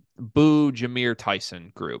like Boo Jameer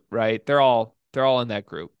Tyson group, right? They're all in that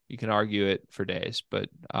group. You can argue it for days, but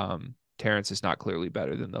Terrence is not clearly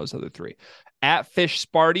better than those other three. At Fish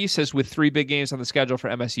Sparty says, with three big games on the schedule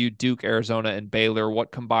for MSU, Duke, Arizona, and Baylor,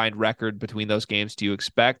 what combined record between those games do you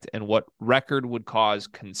expect, and what record would cause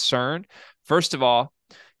concern? First of all,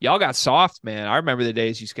 y'all got soft, man. I remember the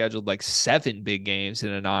days you scheduled like 7 big games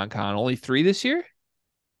in a non-con. Only 3 this year.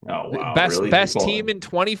 Oh wow, Best really? best team in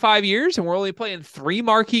 25 years, and we're only playing 3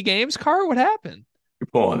 marquee games. Car, what happened? you're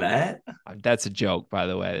pulling that? That's a joke, by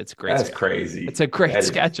the way. It's a great That's schedule. It's crazy. a great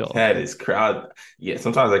schedule. That is crowd. Yeah,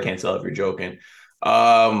 sometimes I can't tell if you're joking.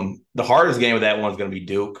 The hardest game of that one's going to be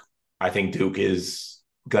Duke. I think Duke is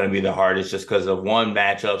going to be the hardest just because of one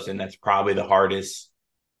matchups, and that's probably the hardest,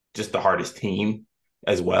 just the hardest team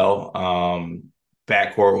as well.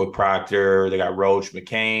 Backcourt with Proctor, they got Roach,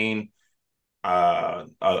 McCain, a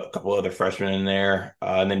couple other freshmen in there,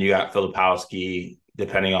 and then you got Filipowski.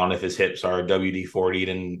 Depending on if his hips are WD 40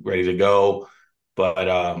 and ready to go, but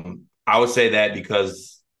I would say that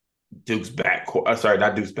because Duke's backcourt, sorry,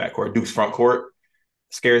 not Duke's backcourt, Duke's front court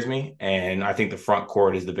scares me. And I think the front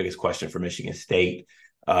court is the biggest question for Michigan State.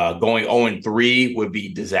 Going 0-3 would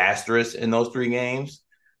be disastrous in those 3 games.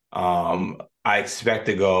 I expect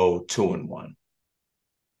to go 2-1.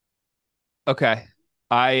 Okay.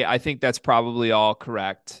 I think that's probably all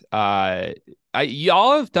correct.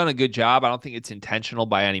 Y'all have done a good job. I don't think it's intentional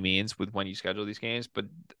by any means with when you schedule these games, but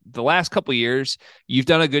the last couple of years, you've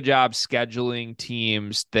done a good job scheduling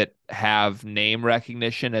teams that have name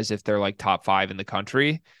recognition as if they're like top 5 in the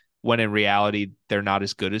country, when in reality they're not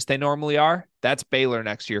as good as they normally are. That's Baylor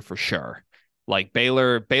next year for sure. Like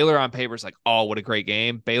Baylor on paper is like, oh, what a great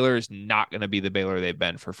game. Baylor is not going to be the Baylor they've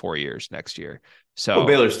been for 4 years next year. But So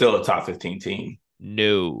Baylor's still a top 15 team.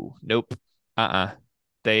 no, nope.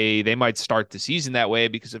 They might start the season that way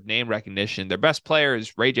because of name recognition. Their best player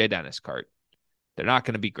is Ray J. Dennis Cart. They're not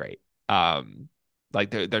going to be great.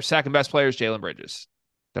 Like their second best player is Jalen Bridges.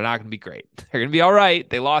 They're not going to be great. They're going to be all right.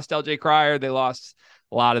 They lost LJ Cryer. They lost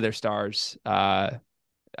a lot of their stars. They'll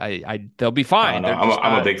be I don't fine. know. They're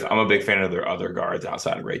just not. I'm a big fan of their other guards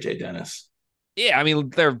outside of Ray J. Dennis. Yeah, I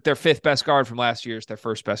mean their fifth best guard from last year is their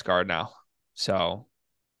first best guard now. So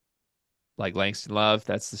like Langston Love,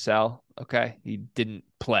 that's the sell. Okay, he didn't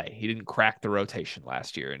play. He didn't crack the rotation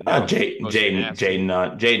last year, and now Jay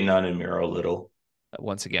Nunn and Miro Little.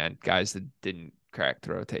 once again, guys that didn't crack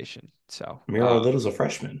the rotation. So Miro Little's a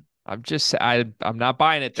freshman. I'm not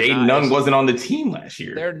buying it. Jaden Nunn wasn't on the team last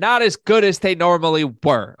year. They're not as good as they normally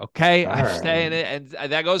were. Okay, All I'm right. saying it,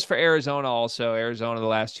 and that goes for Arizona also. Arizona the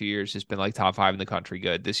last 2 years has been like top 5 in the country.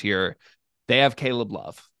 Good this year, they have Caleb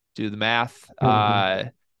Love. Do the math.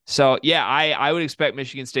 So yeah, I would expect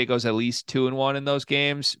Michigan State goes at least 2-1 in those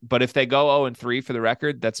games. But if they go 0-3 for the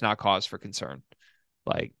record, that's not cause for concern.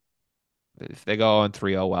 Like if they go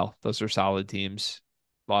 0-3, oh well, those are solid teams.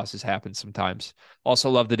 Losses happen sometimes. Also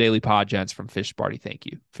love the daily pod, gents, from Fish Sparty. Thank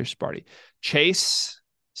you, Fish Sparty. Chase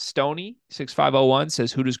Stoney 6501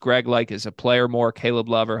 says, who does Greg like as a player more, Caleb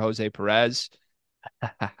Love or Jose Perez?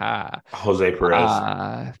 Jose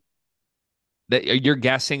Perez. You're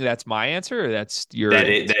guessing that's my answer, or that's your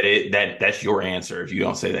That's your answer. If you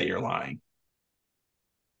don't say that, you're lying.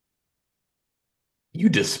 You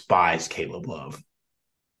despise Caleb Love.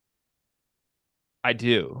 I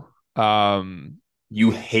do.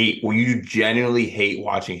 You genuinely hate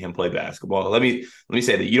watching him play basketball. Let me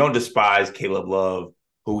say that you don't despise Caleb Love.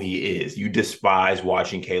 who he is. You despise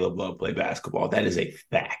watching Caleb Love play basketball. That is a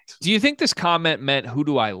fact. Do you think this comment meant who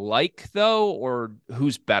do I like though, or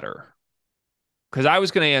who's better? Because I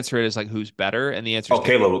was going to answer it as like who's better, and the answer is Oh,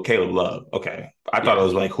 Caleb. Caleb Love. Okay. I thought it Yeah.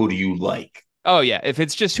 was like, who do you like? Oh yeah. If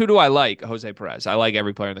it's just who do I like, Jose Perez. I like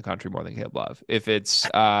every player in the country more than Caleb Love. If it's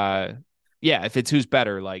yeah, if it's who's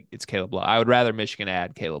better, like it's Caleb Love. I would rather Michigan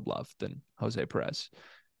add Caleb Love than Jose Perez.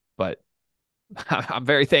 But I'm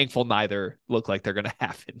very thankful neither look like they're going to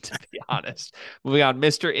happen, to be honest. Moving on,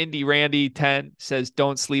 Mr. Indy Randy 10 says,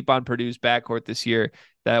 don't sleep on Purdue's backcourt this year.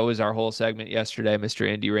 That was our whole segment yesterday, Mr.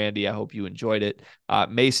 Indy Randy. I hope you enjoyed it.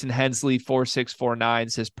 Mason Hensley 4649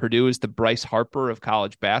 says, Purdue is the Bryce Harper of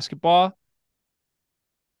college basketball.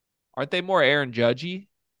 Aren't they more Aaron Judgy?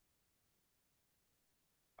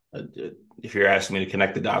 Uh, If you're asking me to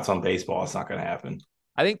connect the dots on baseball, it's not going to happen.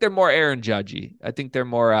 I think they're more Aaron Judgy. I think they're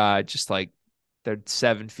more just like they're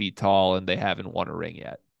 7 feet tall and they haven't won a ring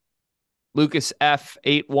yet. Lucas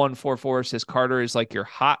F8144 says Carter is like your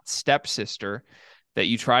hot stepsister that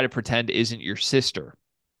you try to pretend isn't your sister.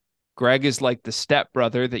 Greg is like the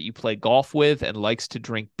stepbrother that you play golf with and likes to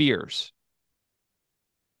drink beers.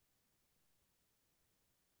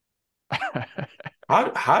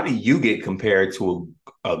 How do you get compared to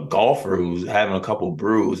a golfer who's having a couple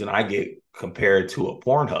brews, and I get compared to a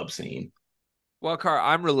Pornhub scene? Well, Car,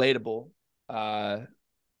 I'm relatable. Uh,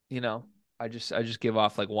 you know, I just give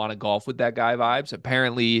off like wanna golf with that guy vibes.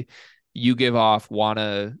 Apparently, you give off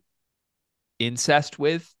wanna incest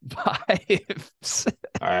with vibes.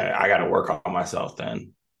 All right, I got to work on myself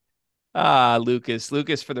then. Lucas.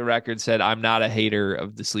 Lucas, for the record, said, I'm not a hater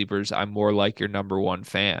of the sleepers. I'm more like your number one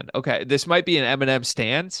fan. Okay, this might be an Eminem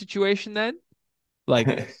Stan situation then.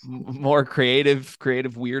 Like more creative,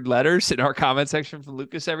 weird letters in our comment section from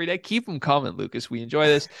Lucas every day. Keep them coming, Lucas. We enjoy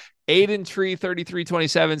this. Aiden Tree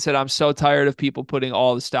 3327 said, I'm so tired of people putting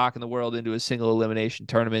all the stock in the world into a single elimination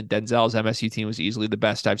tournament. Denzel's MSU team was easily the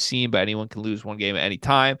best I've seen, but anyone can lose one game at any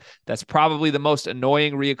time. That's probably the most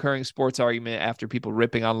annoying reoccurring sports argument after people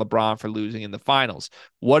ripping on LeBron for losing in the finals.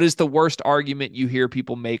 What is the worst argument you hear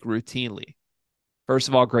people make routinely? First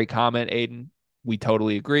of all, great comment, Aiden. We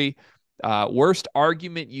totally agree. Worst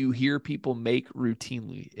argument you hear people make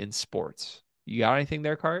routinely in sports. You got anything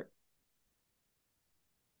there, Cart?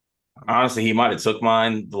 Honestly, he might have took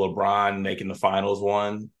mine. The LeBron making the finals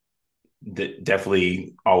one that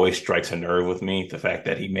definitely always strikes a nerve with me. The fact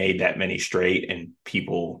that he made that many straight and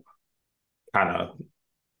people kind of,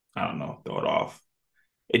 I don't know, throw it off.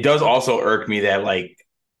 It does also irk me that like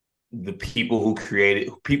the people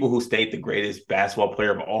who state the greatest basketball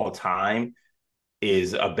player of all time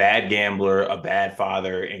is a bad gambler, a bad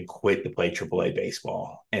father, and quit to play AAA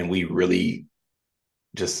baseball. And we really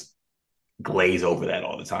just glaze over that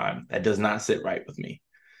all the time. That does not sit right with me.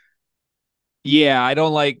 Yeah, I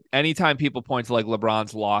don't like anytime people point to like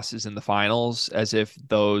LeBron's losses in the finals as if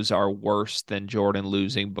those are worse than Jordan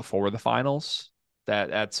losing before the finals.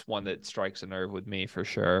 That's one that strikes a nerve with me for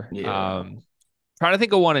sure. Yeah. Trying to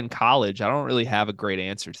think of one in college. I don't really have a great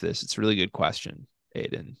answer to this. It's a really good question,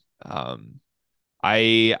 Aiden.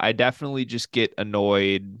 I definitely just get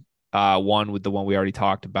annoyed. One with the one we already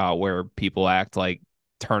talked about, where people act like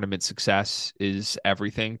tournament success is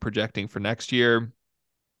everything projecting for next year.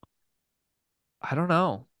 I don't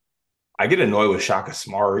know. I get annoyed with Shaka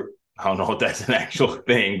Smart. I don't know if that's an actual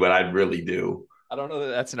thing, but I really do. I don't know that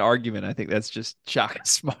that's an argument. I think that's just shocking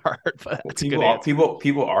smart, but Well, that's a good answer.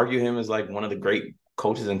 people argue him as like one of the great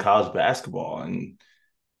coaches in college basketball, and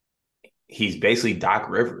he's basically Doc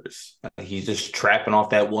Rivers. He's just trapping off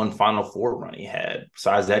that one Final Four run he had.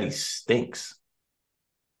 Besides that, he stinks.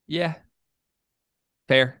 Yeah,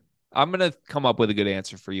 fair. I'm gonna come up with a good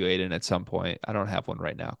answer for you, Aiden, at some point. I don't have one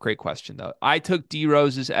right now. Great question though. I took D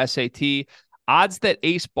Rose's SAT. Odds that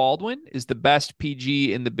Ace Baldwin is the best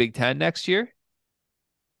PG in the Big Ten next year.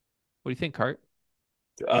 What do you think, Cart?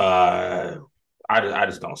 Uh, I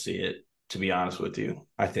just don't see it, to be honest with you.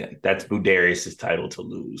 I think that's Budarius' title to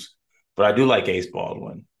lose. But I do like Ace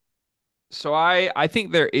Baldwin. So I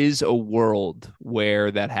think there is a world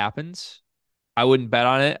where that happens. I wouldn't bet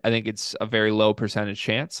on it. I think it's a very low percentage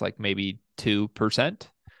chance, like maybe 2%.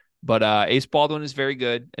 But Ace Baldwin is very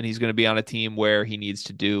good, and he's going to be on a team where he needs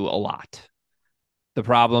to do a lot. The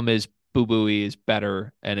problem is Boo Booey is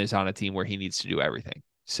better and is on a team where he needs to do everything.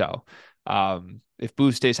 So if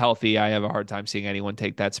Boo stays healthy, I have a hard time seeing anyone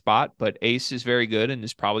take that spot. But Ace is very good and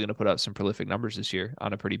is probably going to put up some prolific numbers this year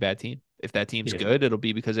on a pretty bad team. If that team's Yeah. good, it'll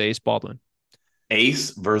be because of Ace Baldwin.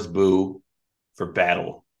 Ace versus Boo for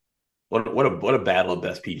battle. What a battle of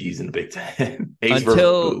best PGs in the Big Ten. Ace versus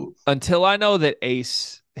Until Boo. until I know that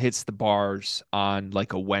Ace hits the bars on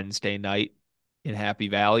like a Wednesday night in Happy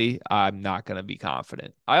Valley, I'm not going to be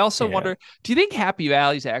confident. I also Yeah. wonder, do you think Happy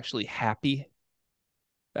Valley is actually happy?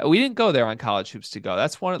 We didn't go there on College Hoops to Go.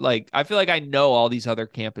 That's one, like, I feel like I know all these other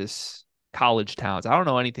campus college towns. I don't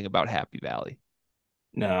know anything about Happy Valley.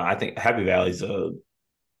 No, I think Happy Valley's a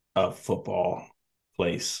football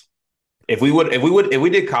place. If we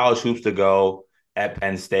did college hoops to go at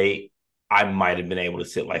Penn State, I might have been able to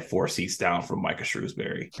sit like 4 seats down from Micah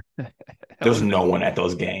Shrewsbury. That would There's have been no one at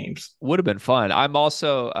those games. fun. I'm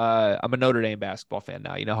also I'm a Notre Dame basketball fan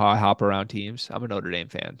now. You know how I hop around teams? I'm a Notre Dame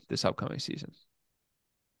fan this upcoming season.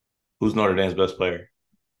 Who's Notre Dame's best player?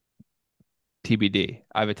 TBD.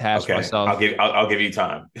 Okay, I'll give you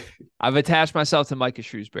time. I've attached myself to Micah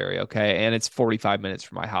Shrewsbury, okay? And it's 45 minutes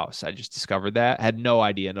from my house. I just discovered that. Had no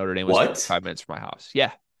idea Notre Dame was What? 45 minutes from my house.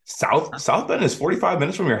 Yeah. South Bend is 45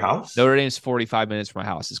 minutes from your house? Notre Dame's 45 minutes from my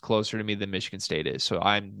house. It's closer to me than Michigan State is. So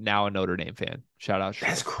I'm now a Notre Dame fan. Shout out Shrew.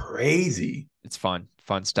 That's crazy. It's fun.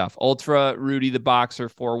 Fun stuff. Ultra Rudy the Boxer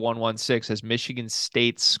 4116 says Michigan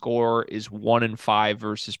State's score is 1-5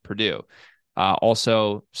 versus Purdue.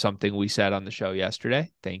 Also, something we said on the show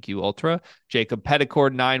yesterday. Thank you, Ultra. Jacob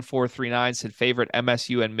Petticord 9439 said favorite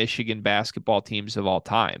MSU and Michigan basketball teams of all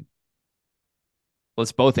time.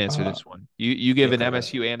 Let's both answer Uh, this one. You give an okay.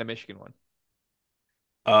 MSU and a Michigan one.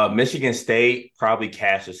 Michigan State probably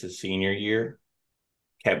Cassius' his senior year.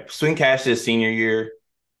 Kept Swing Cassius' senior year.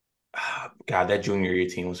 God, that junior year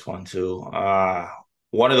team was fun too.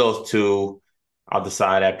 One of those two, I'll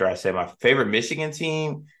decide after I say my favorite Michigan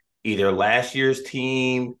team, either last year's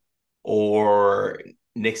team or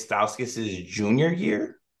Nick Stauskas' junior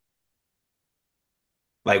year.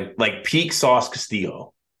 Like peak Sauce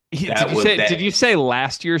Castillo. Did That you was say that.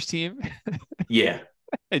 last year's team? Yeah.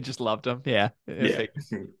 I just loved them. Yeah. Yeah. That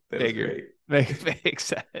was Figured. great. Makes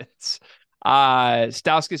sense.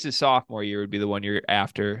 Stauskas' sophomore year would be the one year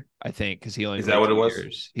after, I think, because he only Is that played what it two was?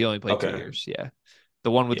 years. He only played two Okay. years. Yeah.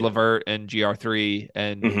 The one with Yeah. Levert and GR3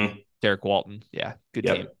 and Hmm. Derek Walton. Yeah. Good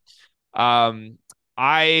team. Yep.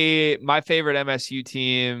 My favorite MSU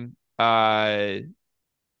team,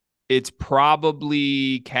 it's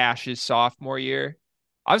probably Cash's sophomore year.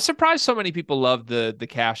 I'm surprised so many people love the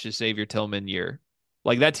Cassius Xavier Tillman year.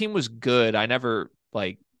 Like that team was good. I never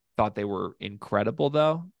like thought they were incredible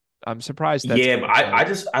though. I'm surprised that Yeah, team but was like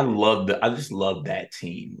I just love that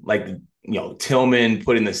team. Like, Tillman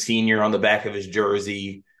putting the senior on the back of his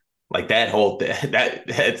jersey, like that whole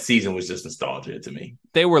that season was just nostalgia to me.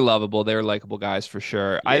 they were lovable. They were likable guys for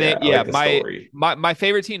sure. I think Yeah, I yeah, like the story. my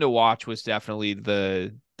favorite team to watch was definitely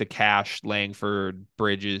the Cash, Langford,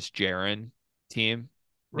 Bridges, Jaron team.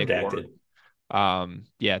 Nick Ward. Redacted.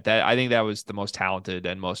 Yeah, that I think that was the most talented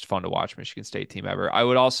and most fun to watch Michigan State team ever. I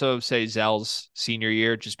would also say Zell's senior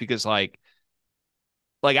year, just because like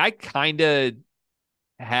I kind of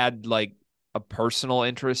had like a personal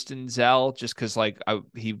interest in Zell, just because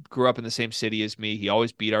he grew up in the same city as me. He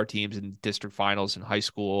always beat our teams in district finals in high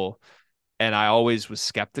school, and I always was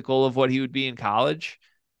skeptical of what he would be in college.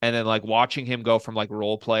 And then like watching him go from like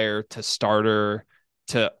role player to starter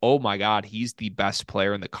to oh my god, he's the best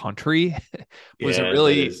player in the country Yeah, that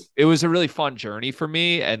is. it was a really fun journey for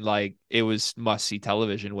me, and like it was must see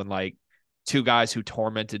television when like two guys who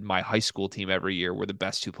tormented my high school team every year were the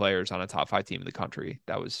best two players on a top five team in the country.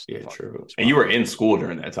 That was Yeah, fun. true. It's And fun. you were in school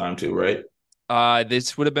during that time too, right?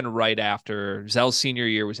 This would have been right after Zell's senior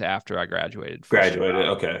year was after I graduated first year Graduated.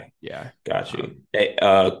 out. Okay. Yeah. Got you. Um, Hey,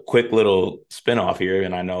 quick little spinoff here,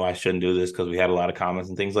 and I know I shouldn't do this because we had a lot of comments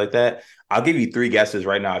and things like that. I'll give you three guesses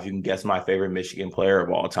right now. If you can guess my favorite Michigan player of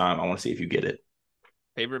all time, I want to see if you get it.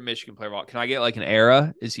 Favorite Michigan player of all. Can I get like an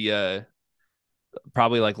era? Is he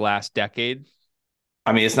probably like last decade?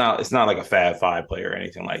 I mean, it's not like a Fab Five player or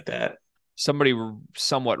anything like that. Somebody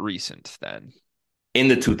somewhat recent then. In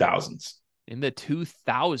the 2000s. In the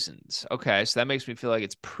 2000s. Okay, so that makes me feel like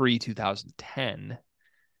it's pre 2010.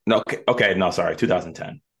 No, okay, no, sorry,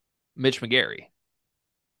 2010. Mitch McGarry.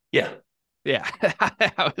 Yeah. Yeah,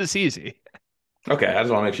 that was easy. Okay, I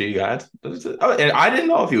just want to make sure you got it. Oh, and I didn't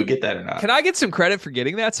know if you would get that or Can not. I get some credit for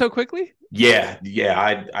getting that so quickly? Yeah,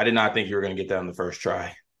 I did not think you were going to get that on the first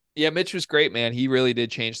try. Yeah, Mitch was great, man. He really did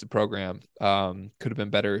change the program. Could have been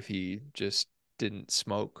better if he just didn't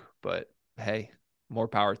smoke, but hey, more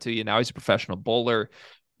power to you. Now he's a professional bowler.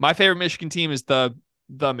 My favorite Michigan team is the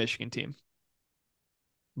Michigan team.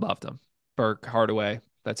 Loved him. Burke, Hardaway.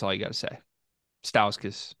 That's all you got to say.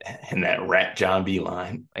 Stauskas And that rat John B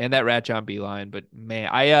line. and that Rat John Beeline. But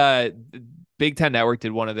man, Big Ten Network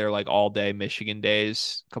did one of their like all day Michigan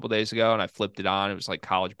days a couple days ago, and I flipped it on. It was like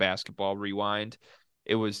college basketball rewind.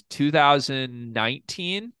 It was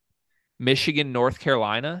 2019. Michigan, North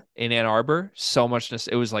Carolina in Ann Arbor. So much.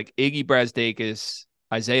 It was like Iggy Brazdakis,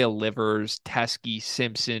 Isaiah Livers, Teskey,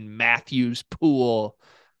 Simpson, Matthews, Poole.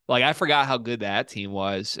 Like, I forgot how good that team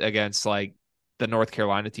was against like the North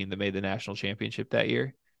Carolina team that made the national championship that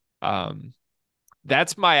year. Um,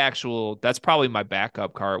 that's probably my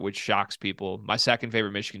backup card, which shocks people. My second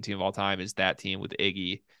favorite Michigan team of all time is that team with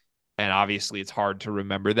Iggy. And obviously it's hard to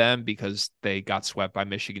remember them because they got swept by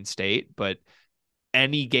Michigan State. But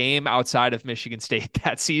any game outside of Michigan State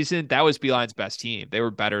that season, that was Beeline's best team. They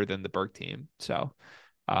were better than the Burke team. So,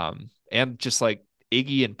 and just like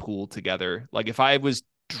Iggy and Poole together, like if I was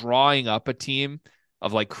drawing up a team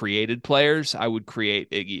of like created players, I would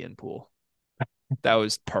create Iggy and Poole. That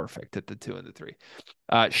was perfect at the 2 and the 3.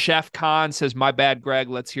 Chef Khan says, my bad, Greg.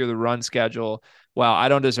 Let's hear the run schedule. Well, I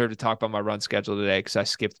don't deserve to talk about my run schedule today because I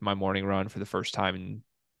skipped my morning run for the first time in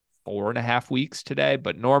 4.5 weeks today.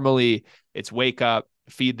 But normally it's wake up,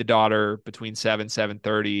 feed the daughter between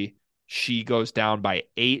 7:30. She goes down by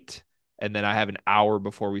 8. And then I have an hour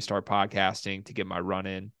before we start podcasting to get my run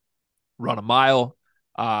in, run a mile.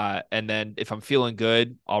 And then if I'm feeling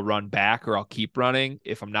good, I'll run back or I'll keep running.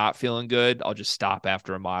 If I'm not feeling good, I'll just stop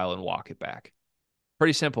after a mile and walk it back.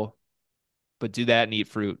 Pretty simple, but do that and eat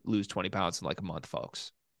fruit, lose 20 pounds in like a month,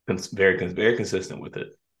 folks. Very consistent with it.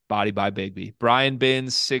 Body by Bigby. Brian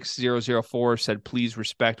Bins 6004 said, please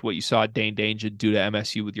respect what you saw Dane Danger do to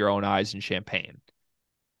MSU with your own eyes in Champaign.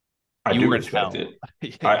 I do respect it.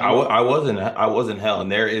 I was in hell,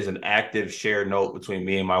 and there is an active shared note between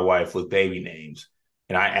me and my wife with baby names,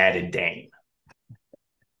 and I added Dane.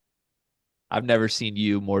 I've never seen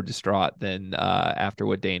you more distraught than after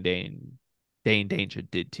what Dane Danger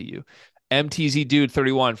did to you. MTZ Dude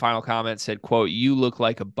 31 final comment said, quote, you look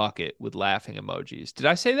like a bucket with laughing emojis. Did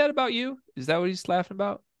I say that about you? Is that what he's laughing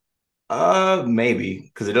about? Maybe,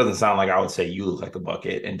 because it doesn't sound like I would say you look like a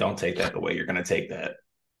bucket, and don't take that the way you're going to take that.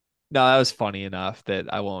 No, that was funny enough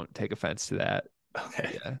that I won't take offense to that.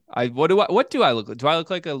 Okay. Yeah. What do I look like? Do I look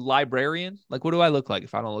like a librarian? Like, what do I look like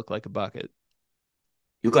if I don't look like a bucket?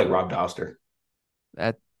 You look like Rob Doster.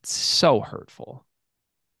 That's so hurtful.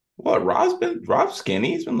 Well, Rob's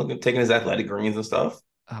skinny. He's been taking his athletic greens and stuff.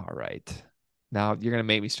 All right. Now you're gonna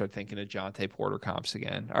make me start thinking of Jonte Porter comps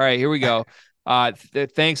again. All right, here we go.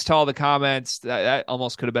 Thanks to all the comments. That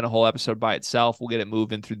almost could have been a whole episode by itself. We'll get it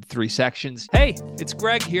moving through the 3 sections. Hey, it's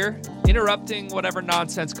Greg here, interrupting whatever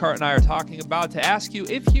nonsense Cart and I are talking about to ask you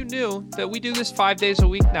if you knew that we do this 5 days a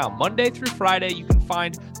week now. Monday through Friday, you can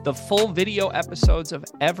find the full video episodes of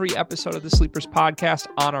every episode of the Sleepers podcast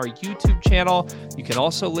on our YouTube channel. You can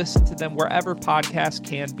also listen to them wherever podcasts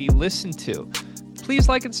can be listened to. Please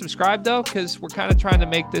like and subscribe, though, because we're kind of trying to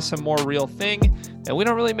make this a more real thing, and we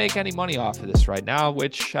don't really make any money off of this right now,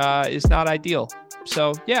 which is not ideal.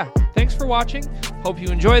 So, yeah, thanks for watching. Hope you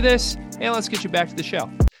enjoy this, and let's get you back to the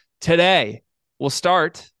show. Today, we'll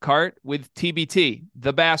start, Cart, with TBT.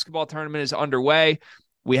 The basketball tournament is underway.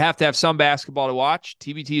 We have to have some basketball to watch.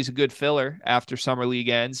 TBT is a good filler after summer league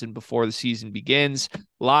ends and before the season begins.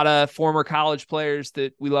 A lot of former college players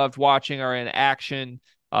that we loved watching are in action.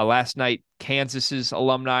 Last night, Kansas's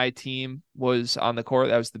alumni team was on the court.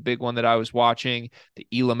 That was the big one that I was watching. The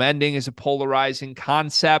Elam Ending is a polarizing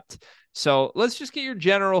concept. So let's just get your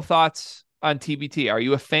general thoughts on TBT. Are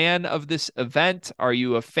you a fan of this event? Are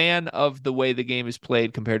you a fan of the way the game is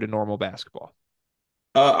played compared to normal basketball?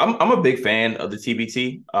 I'm a big fan of the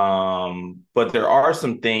TBT, but there are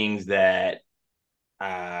some things that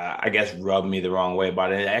I guess rub me the wrong way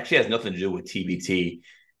about it. It actually has nothing to do with TBT.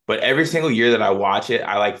 But every single year that I watch it,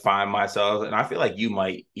 I find myself, and I feel like you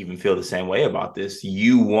might even feel the same way about this.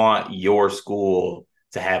 You want your school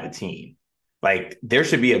to have a team. Like there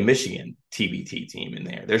should be a Michigan TBT team in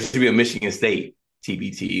there. There should be a Michigan State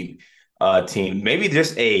TBT team. Maybe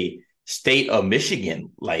just a state of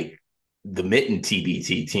Michigan, like the Mitten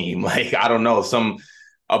TBT team. Like, I don't know,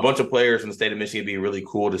 a bunch of players from the state of Michigan would be really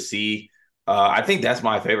cool to see. I think that's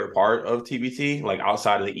my favorite part of TBT, like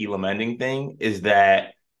outside of the Elam Ending thing, is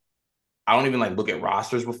that I don't even look at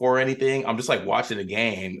rosters before anything. I'm just watching the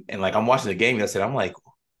game, and I'm watching the game yesterday. I'm like,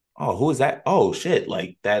 oh, who is that? Oh shit,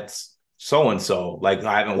 that's so-and-so. I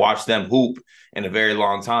haven't watched them hoop in a very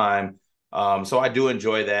long time. So I do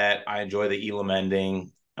enjoy that. I enjoy the Elam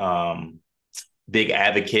Ending. Big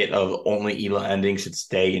advocate of only Elam Ending should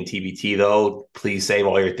stay in TBT though. Please save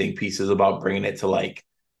all your think pieces about bringing it to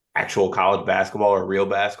actual college basketball or real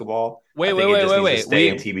basketball. Wait. Stay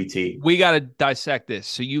in TBT. We got to dissect this.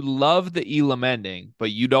 So you love the Elam Ending,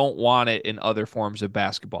 but you don't want it in other forms of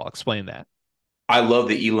basketball. Explain that. I love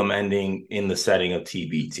the Elam Ending in the setting of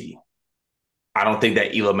TBT. I don't think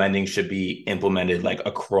that Elam Ending should be implemented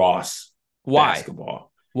across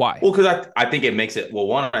basketball. Why? Well, because I think it makes it, well,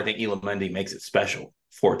 one, I think Elam Ending makes it special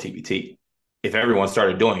for TBT. If everyone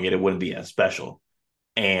started doing it, it wouldn't be as special.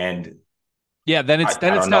 And Yeah, then I it's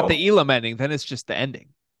don't not the know. Elam ending, then it's just the ending.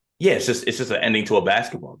 Yeah, it's just an ending to a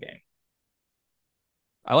basketball game.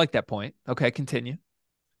 I like that point. Okay, continue.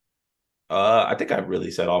 I think I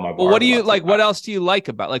really said all my Well, what bars do you about like? What else do you like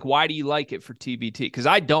about like why do you like it for TBT? Because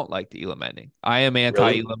I don't like the Elam ending. I am anti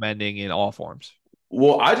really. Elam ending in all forms.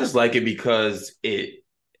 Well, I just like it because it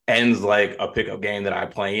ends like a pickup game that I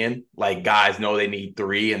play in. Like guys know they need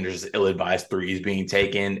three, and there's ill-advised threes being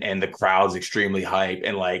taken, and the crowd's extremely hype,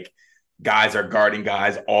 and like guys are guarding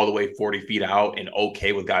guys all the way 40 feet out, and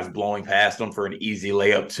okay with guys blowing past them for an easy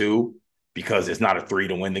layup too, because it's not a three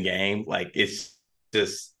to win the game. Like it's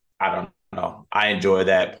just I don't know. I enjoy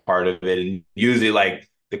that part of it, and usually like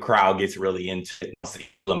the crowd gets really into it,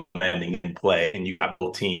 implementing and play, and you got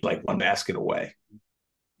both teams like one basket away.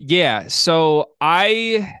 Yeah, so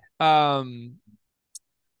I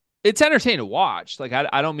it's entertaining to watch. Like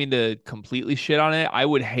I don't mean to completely shit on it. I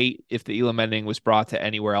would hate if the Elam ending was brought to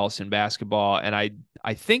anywhere else in basketball, and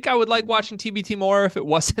I think I would like watching TBT more if it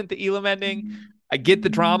wasn't the Elam ending. I get the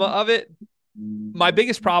drama of it. My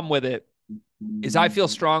biggest problem with it is I feel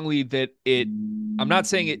strongly that I'm not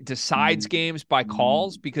saying it decides games by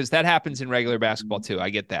calls because that happens in regular basketball too. I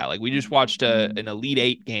get that. Like we just watched an Elite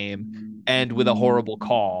Eight game end with a horrible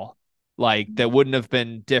call. Like that wouldn't have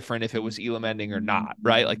been different if it was Elam ending or not,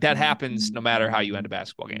 right? Like that happens no matter how you end a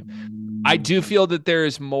basketball game. I do feel that there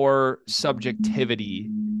is more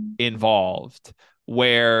subjectivity involved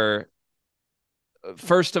where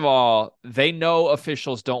first of all, they know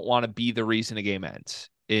officials don't want to be the reason a game ends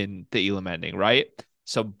in the Elam ending, right?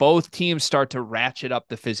 So both teams start to ratchet up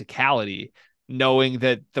the physicality, knowing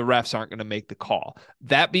that the refs aren't going to make the call.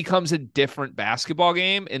 That becomes a different basketball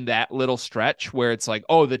game in that little stretch where it's like,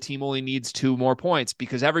 oh, the team only needs 2 more points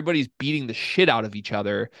because everybody's beating the shit out of each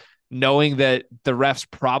other, knowing that the refs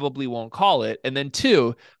probably won't call it. And then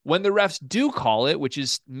two, when the refs do call it, which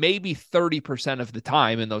is maybe 30% of the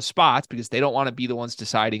time in those spots because they don't want to be the ones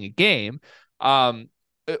deciding a game,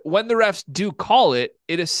 when the refs do call it,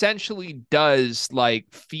 it essentially does like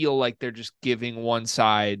feel like they're just giving one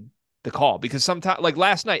side the call because sometimes like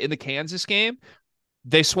last night in the Kansas game,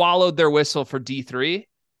 they swallowed their whistle for D3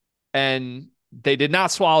 and they did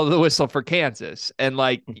not swallow the whistle for Kansas. And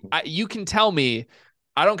like you can tell me,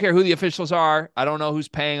 I don't care who the officials are. I don't know who's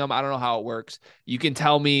paying them. I don't know how it works. You can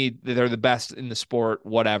tell me that they're the best in the sport,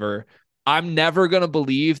 whatever. I'm never going to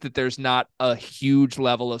believe that there's not a huge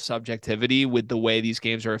level of subjectivity with the way these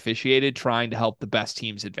games are officiated, trying to help the best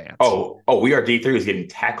teams advance. We are D3 is getting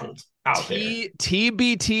tackled out there.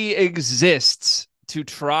 TBT exists to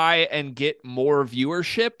try and get more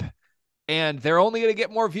viewership, and they're only going to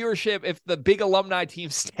get more viewership if the big alumni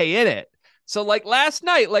teams stay in it. So like last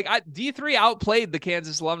night, like D3 outplayed the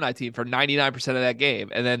Kansas alumni team for 99% of that game.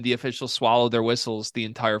 And then the officials swallowed their whistles the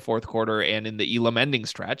entire fourth quarter and in the Elam ending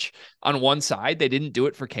stretch. On one side, they didn't do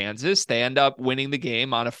it for Kansas. They end up winning the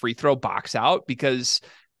game on a free throw box out because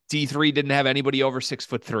D3 didn't have anybody over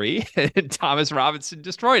 6'3" and Thomas Robinson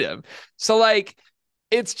destroyed him. So like,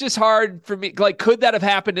 it's just hard for me. Like, could that have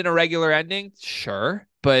happened in a regular ending? Sure.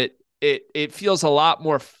 But it feels a lot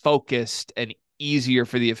more focused and easier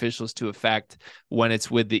for the officials to affect when it's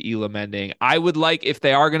with the Elam ending. I would like, if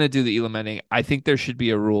they are going to do the Elam ending, I think there should be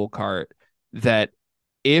a rule cart that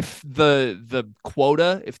if the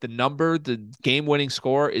quota, if the number, the game winning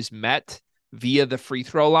score is met via the free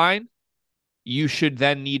throw line, you should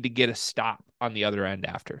then need to get a stop on the other end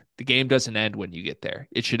after. The game doesn't end when you get there.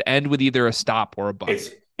 It should end with either a stop or a It's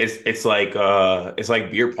bucket. it's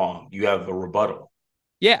like beer pong. You have a rebuttal.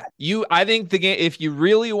 Yeah, I think the game, if you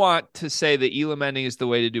really want to say that Elam ending is the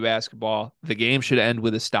way to do basketball, the game should end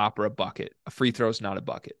with a stop or a bucket. A free throw is not a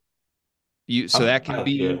bucket. So that can Yeah,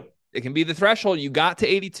 be, it can be the threshold. You got to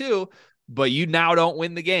 82, but you now don't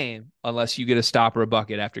win the game unless you get a stop or a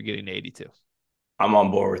bucket after getting to 82. I'm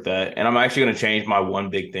on board with that, and I'm actually going to change my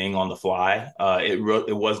one big thing on the fly. It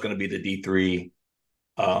was going to be the D3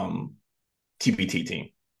 um, TPT team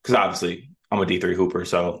because obviously I'm a D3 hooper.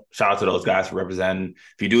 So shout out to those guys for representing.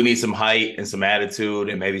 If you do need some height and some attitude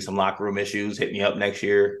and maybe some locker room issues, hit me up next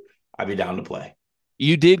year. I'd be down to play.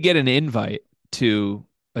 You did get an invite to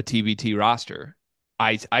a TBT roster.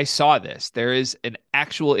 I saw this. There is an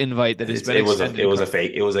actual invite that has been extended. It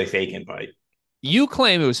was a fake invite. You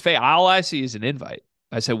claim it was fake. All I see is an invite.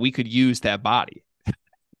 I said we could use that body.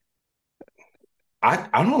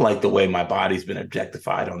 I don't like the way my body's been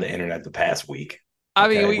objectified on the internet the past week. I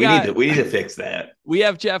mean, Okay, we need to fix that. we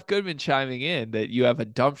have Jeff Goodman chiming in that you have a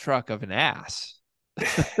dump truck of an ass.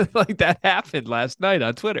 Like that happened last night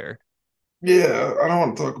on Twitter. Yeah, I don't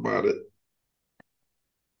want to talk about it.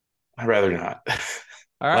 I'd rather not.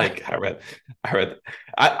 All right. Like I read,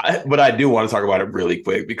 but I do want to talk about it really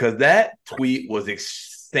quick because that tweet was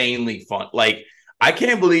insanely fun. Like, I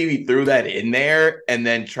can't believe he threw that in there and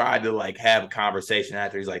then tried to like have a conversation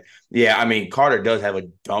after. He's like, yeah, I mean, Carter does have a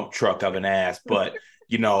dump truck of an ass, but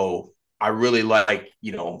I really like,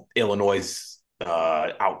 Illinois'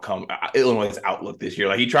 Illinois' outlook this year.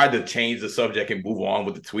 Like, he tried to change the subject and move on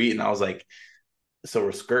with the tweet, and I was like, so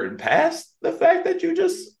we're skirting past the fact that you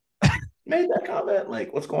just made that comment?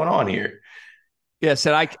 Like, what's going on here? Yeah,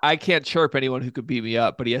 said I can't chirp anyone who could beat me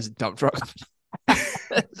up, but he has a dump truck.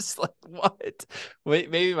 It's like, what?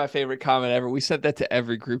 Wait, maybe my favorite comment ever. We sent that to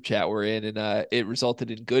every group chat we're in, and it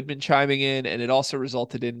resulted in Goodman chiming in, and it also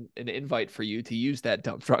resulted in an invite for you to use that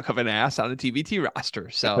dump truck of an ass on a TBT roster.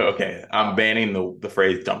 So, Okay, I'm banning the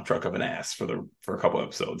phrase "dump truck of an ass" for a couple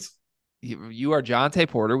episodes. you are Jonte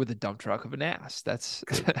Porter with a dump truck of an ass. That's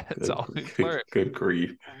Good, that's good, all we've good, learned. good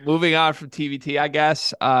grief. Moving on from TBT, I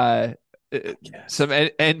guess. Yes. Some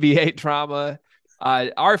NBA drama.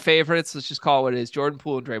 Our favorites, let's just call it what it is. Jordan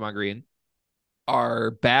Poole and Draymond Green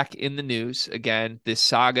are back in the news again. This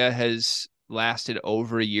saga has lasted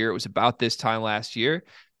over a year. It was about this time last year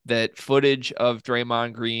that footage of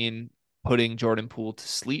Draymond Green putting Jordan Poole to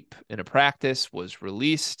sleep in a practice was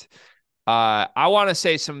released. I want to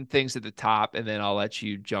say some things at the top, and then I'll let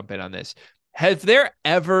you jump in on this. Have there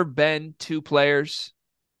ever been two players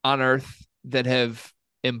on Earth that have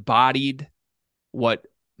embodied what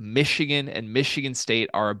Michigan and Michigan State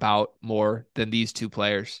are about more than these two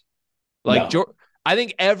players? Like, No. I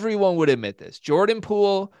think everyone would admit this. Jordan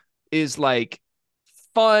Poole is like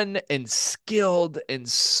fun and skilled and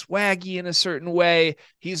swaggy in a certain way.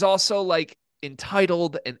 He's also like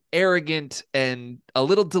entitled and arrogant and a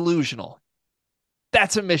little delusional.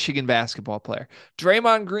 That's a Michigan basketball player.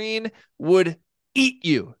 Draymond Green would eat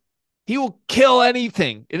you. He will kill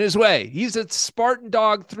anything in his way. He's a Spartan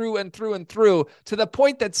dog through and through and through, to the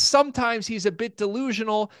point that sometimes he's a bit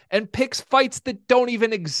delusional and picks fights that don't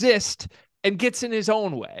even exist and gets in his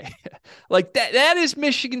own way. Like that is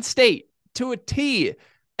Michigan State to a T.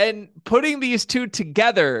 And putting these two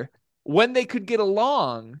together when they could get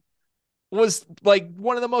along was like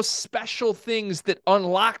one of the most special things that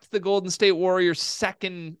unlocked the Golden State Warriors'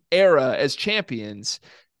 second era as champions.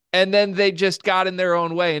 And then they just got in their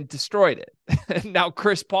own way and destroyed it. And now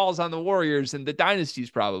Chris Paul's on the Warriors and the dynasty's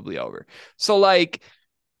probably over. So like,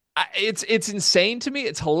 it's insane to me.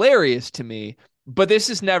 It's hilarious to me. But this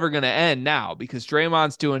is never going to end now because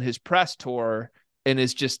Draymond's doing his press tour and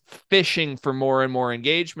is just fishing for more and more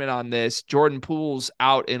engagement on this. Jordan Poole's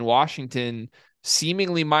out in Washington,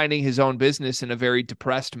 seemingly minding his own business in a very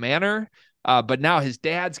depressed manner. But now his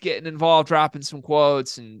dad's getting involved, dropping some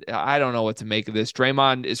quotes, and I don't know what to make of this.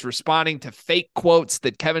 Draymond is responding to fake quotes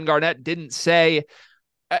that Kevin Garnett didn't say.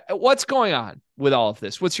 What's going on with all of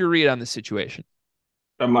this? What's your read on the situation?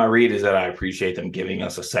 My read is that I appreciate them giving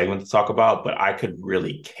us a segment to talk about, but I could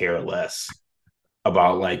really care less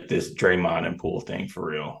about like this Draymond and Poole thing for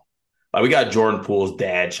real. Like, we got Jordan Poole's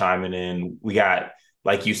dad chiming in. We got,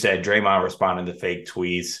 like you said, Draymond responding to fake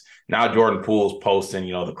tweets. Now Jordan Poole's posting,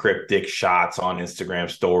 the cryptic shots on Instagram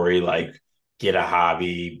story, like get a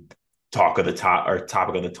hobby, talk of the top or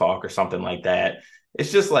topic of the talk or something like that.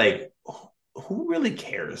 It's just like, who really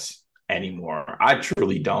cares anymore? I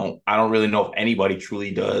truly don't. I don't really know if anybody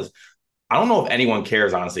truly does. I don't know if anyone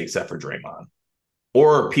cares, honestly, except for Draymond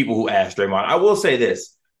or people who ask Draymond. I will say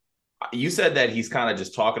this. You said that he's kind of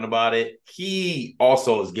just talking about it. He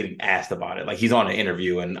also is getting asked about it. Like, he's on an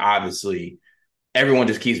interview, and obviously everyone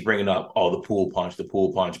just keeps bringing up, oh, the Poole punch,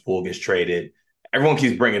 Poole gets traded. Everyone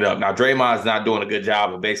keeps bringing it up. Now, Draymond's not doing a good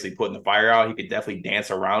job of basically putting the fire out. He could definitely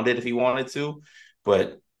dance around it if he wanted to,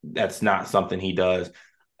 but that's not something he does.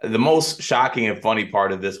 The most shocking and funny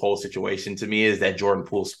part of this whole situation to me is that Jordan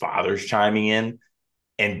Poole's father's chiming in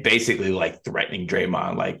and basically like threatening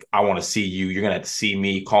Draymond, like, I want to see you. You're gonna have to see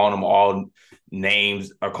me, calling him all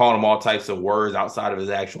names or calling him all types of words outside of his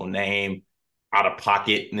actual name, out of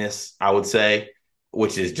pocketness, I would say,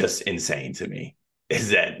 which is just insane to me. Is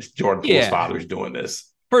that Jordan Poole's Yeah. father is doing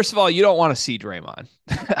this? First of all, you don't want to see Draymond.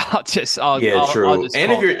 Yeah, I'll true. just And if call you're that. You and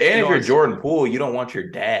if don't you're want to see. Jordan Poole, you don't want your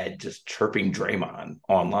dad just chirping Draymond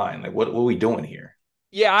online. Like, what are we doing here?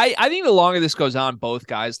 Yeah, I think the longer this goes on, both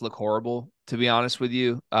guys look horrible, to be honest with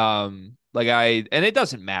you. And it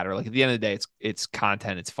doesn't matter. Like, at the end of the day, it's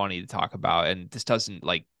content, it's funny to talk about, and this doesn't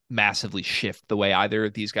like massively shift the way either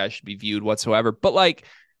of these guys should be viewed whatsoever. But like,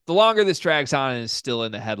 the longer this drags on and is still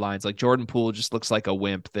in the headlines, like Jordan Poole just looks like a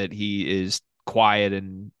wimp that he is quiet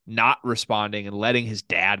and not responding and letting his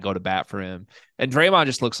dad go to bat for him. And Draymond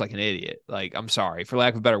just looks like an idiot. Like, I'm sorry, for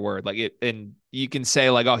lack of a better word. Like it, and you can say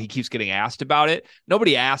like, oh, he keeps getting asked about it.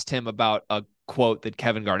 Nobody asked him about a quote that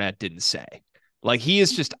Kevin Garnett didn't say. Like he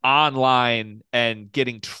is just online and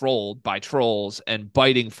getting trolled by trolls and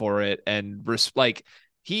biting for it and like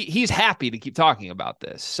he's happy to keep talking about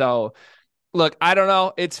this. So look, I don't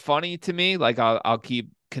know. It's funny to me. Like I'll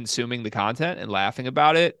keep consuming the content and laughing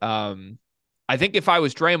about it. I think if I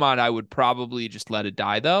was Draymond, I would probably just let it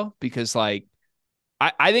die though, because like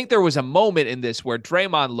I think there was a moment in this where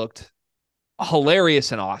Draymond looked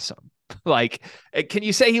hilarious and awesome. Like, can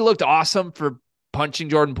you say he looked awesome for punching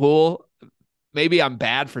Jordan Poole? Maybe I'm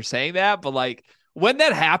bad for saying that, but like when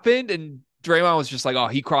that happened and Draymond was just like, oh,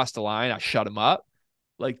 he crossed the line, I shut him up.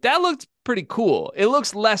 Like that looked pretty cool. It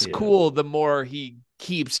looks less cool the more he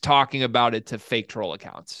keeps talking about it to fake troll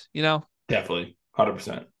accounts, you know? Definitely.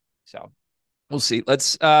 100%. So we'll see.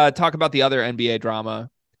 Let's talk about the other NBA drama.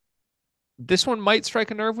 This one might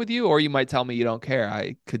strike a nerve with you, or you might tell me you don't care.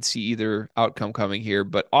 I could see either outcome coming here,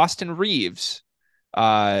 but Austin Reaves,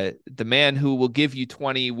 the man who will give you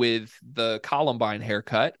 20 with the Columbine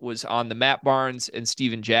haircut, was on the Matt Barnes and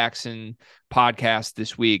Steven Jackson podcast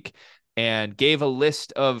this week and gave a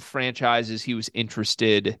list of franchises he was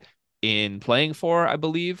interested in playing for, I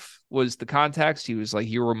believe was the context. He was like,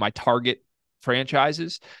 here were my target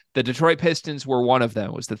franchises. The Detroit Pistons were one of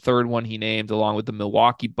them, was the third one he named, along with the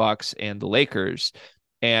Milwaukee Bucks and the Lakers.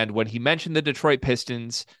 And when he mentioned the Detroit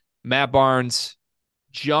Pistons, Matt Barnes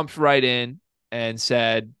jumped right in and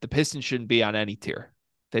said the Pistons shouldn't be on any tier.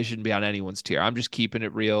 They shouldn't be on anyone's tier. I'm just keeping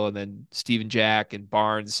it real. And then Steven Jack and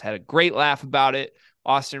Barnes had a great laugh about it.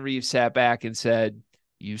 Austin Reaves sat back and said,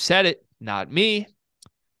 you said it, not me.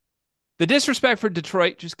 The disrespect for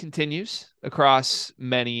Detroit just continues across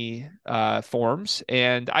many forms,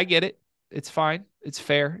 and I get it. It's fine. It's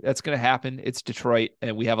fair. That's going to happen. It's Detroit,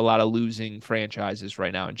 and we have a lot of losing franchises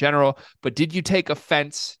right now in general. But did you take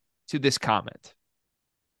offense to this comment?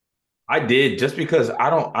 I did, just because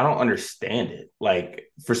I don't understand it. Like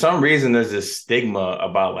for some reason there's this stigma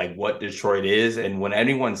about like what Detroit is, and when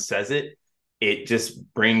anyone says it, it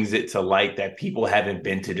just brings it to light that people haven't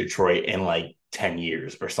been to Detroit in like 10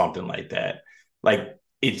 years or something like that. Like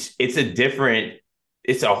it's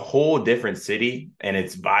a whole different city, and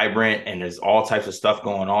it's vibrant, and there's all types of stuff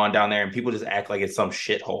going on down there, and people just act like it's some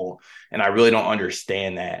shithole. And I really don't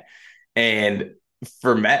understand that. And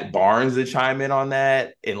for Matt Barnes to chime in on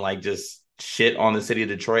that and like just shit on the city of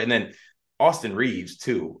Detroit, and then Austin Reaves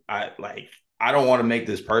too. I don't want to make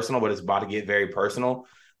this personal, but it's about to get very personal.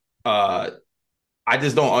 I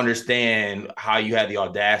just don't understand how you had the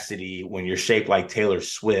audacity, when you're shaped like Taylor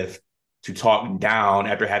Swift, to talk down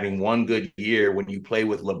after having one good year when you play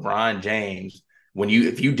with LeBron James.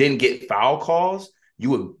 If you didn't get foul calls,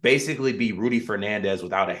 you would basically be Rudy Fernandez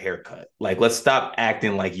without a haircut. Like, let's stop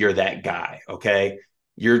acting like you're that guy, okay?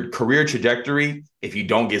 Your career trajectory, if you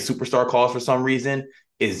don't get superstar calls for some reason,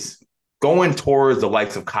 is going towards the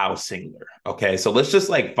likes of Kyle Singler, okay? So let's just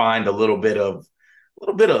like find a little bit of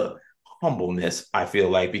humbleness, I feel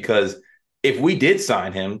like, because if we did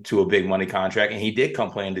sign him to a big money contract and he did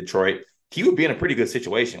come play in Detroit, he would be in a pretty good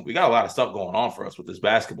situation. We got a lot of stuff going on for us with this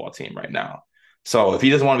basketball team right now. So if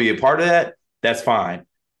he doesn't want to be a part of that, that's fine.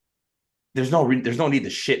 There's no need to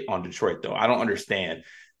shit on Detroit, though. I don't understand.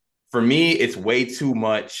 For me, it's way too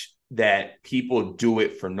much that people do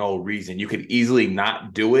it for no reason. You could easily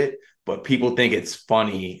not do it, but people think it's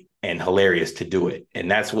funny and hilarious to do it.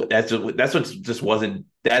 And that's what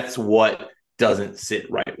doesn't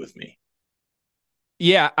sit right with me.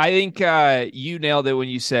 Yeah, I think you nailed it when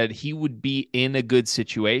you said he would be in a good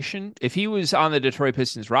situation. If he was on the Detroit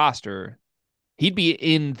Pistons roster, he'd be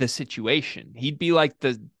in the situation. He'd be like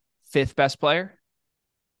the fifth best player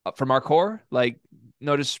from our core. Like,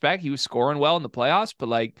 no disrespect, he was scoring well in the playoffs, but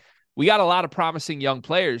like, we got a lot of promising young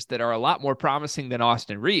players that are a lot more promising than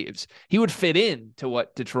Austin Reaves. He would fit in to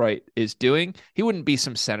what Detroit is doing. He wouldn't be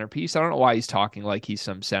some centerpiece. I don't know why he's talking like he's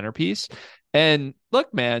some centerpiece. And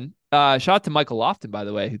look, man, shout out to Michael Lofton, by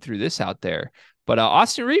the way, who threw this out there. But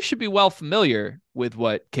Austin Reaves should be well familiar with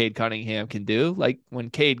what Cade Cunningham can do. Like when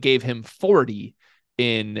Cade gave him 40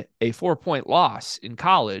 in a 4-point loss in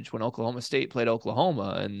college when Oklahoma State played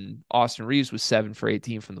Oklahoma and Austin Reaves was 7 for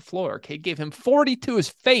 18 from the floor. Cade gave him 40 to his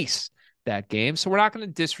face that game. So we're not going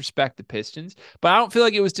to disrespect the Pistons, but I don't feel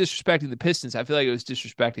like it was disrespecting the Pistons. I feel like it was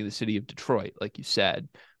disrespecting the city of Detroit, like you said,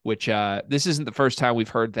 which this isn't the first time we've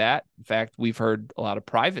heard that. In fact, we've heard a lot of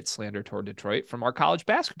private slander toward Detroit from our college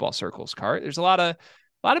basketball circles, Cart. There's a lot of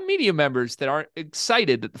media members that aren't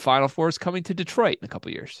excited that the Final Four is coming to Detroit in a couple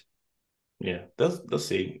of years. Yeah, they'll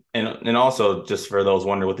see. And also just for those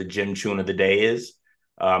wondering what the gym tune of the day is,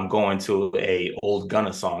 I'm going to a old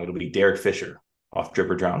Gunna song. It'll be Derek Fisher off Drip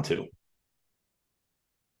or Drown 2.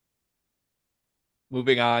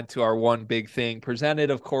 Moving on to our one big thing,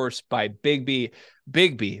 presented, of course, by Bigby.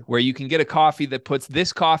 Bigby, where you can get a coffee that puts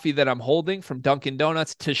this coffee that I'm holding from Dunkin'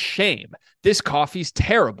 Donuts to shame. This coffee's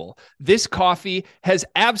terrible. This coffee has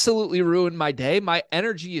absolutely ruined my day. My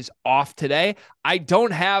energy is off today. I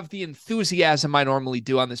don't have the enthusiasm I normally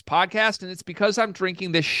do on this podcast, and it's because I'm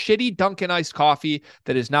drinking this shitty Dunkin' iced coffee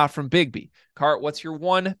that is not from Bigby. Cart, what's your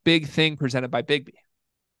one big thing presented by Bigby?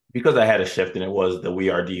 Because I had a shift and it was the We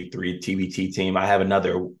Are D3 TBT team, I have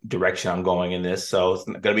another direction I'm going in this. So it's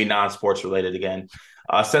going to be non-sports related again.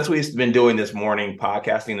 Since we've been doing this morning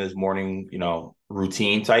podcasting, this morning,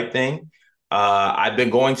 routine type thing, I've been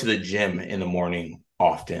going to the gym in the morning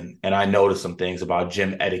often. And I noticed some things about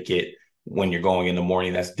gym etiquette when you're going in the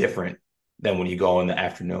morning that's different than when you go in the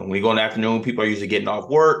afternoon. When you go in the afternoon, people are usually getting off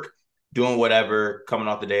work, doing whatever, coming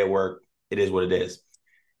off the day of work. It is what it is.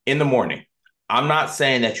 In the morning, I'm not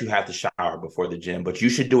saying that you have to shower before the gym, but you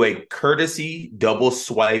should do a courtesy double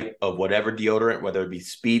swipe of whatever deodorant, whether it be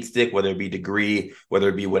Speed Stick, whether it be Degree, whether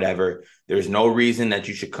it be whatever. There's no reason that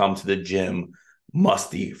you should come to the gym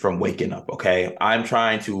musty from waking up. Okay. I'm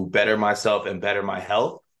trying to better myself and better my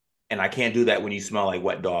health. And I can't do that when you smell like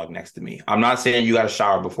wet dog next to me. I'm not saying you got to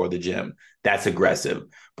shower before the gym. That's aggressive,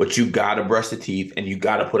 but you got to brush the teeth and you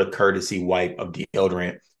got to put a courtesy wipe of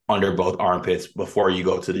deodorant under both armpits before you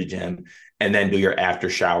go to the gym and then do your after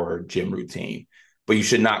shower gym routine. But you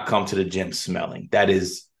should not come to the gym smelling. That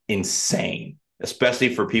is insane,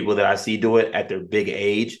 especially for people that I see do it at their big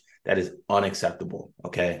age. That is unacceptable.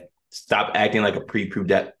 Okay. Stop acting like a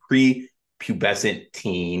prepubescent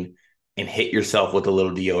teen and hit yourself with a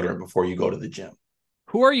little deodorant before you go to the gym.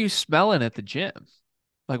 Who are you smelling at the gym?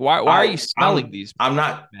 Like, why are you I smelling I'm these I'm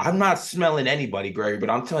not men? I'm not smelling anybody, Greg, but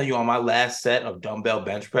I'm telling you, on my last set of dumbbell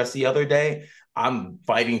bench press the other day, I'm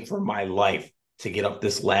fighting for my life to get up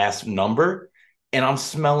this last number, and I'm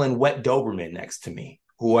smelling wet Doberman next to me.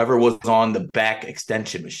 Whoever was on the back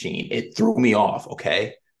extension machine, it threw me off.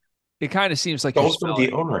 Okay, It kind of seems like you're throw some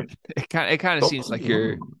smelling. deodorant. It kind of Throw seems some like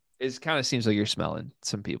you're. deodorant. It kind of seems like you're smelling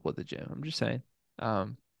some people at the gym. I'm just saying. All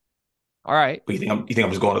right. But you think I'm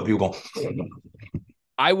just going to people going?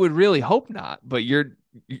 I would really hope not, but you're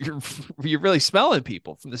you're really smelling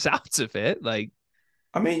people from the sounds of it. Like,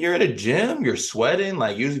 I mean, you're at a gym, you're sweating.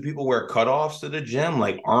 Like usually people wear cutoffs to the gym,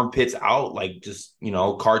 like armpits out, like just,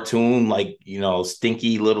 cartoon, like,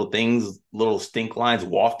 stinky little things, little stink lines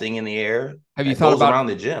wafting in the air. have you It thought goes about around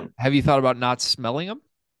the gym. have you thought about not smelling them?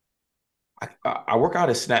 I work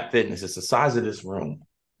out at Snap Fitness. It's the size of this room.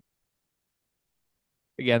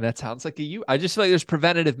 Again, that sounds like a you. I just feel like there's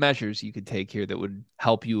preventative measures you could take here that would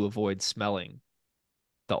help you avoid smelling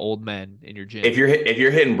the old men in your If gym.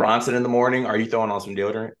 you're hitting Bronson in the morning, are you throwing on some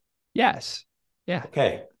deodorant? Yes. Yeah.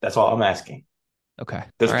 Okay, that's all I'm asking. Okay.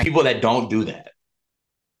 There's All right. people that don't do that.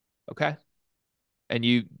 Okay. And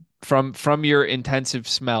you from your intensive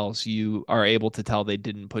smells, you are able to tell they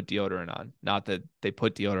didn't put deodorant on. Not that they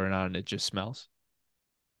put deodorant on and it just smells.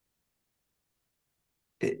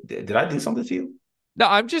 Did I do something to you? No,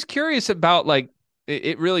 I'm just curious about like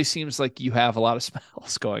it really seems like you have a lot of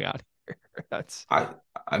smells going on here. That's I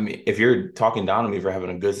I mean, if you're talking down to me for having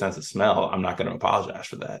a good sense of smell, I'm not going to apologize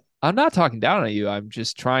for that. I'm not talking down on you. I'm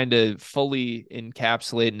just trying to fully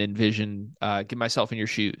encapsulate and envision, get myself in your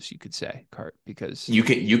shoes, you could say, Cart, because You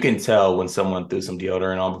can tell when someone threw some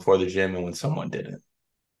deodorant on before the gym and when someone didn't.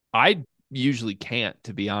 I usually can't,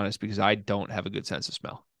 to be honest, because I don't have a good sense of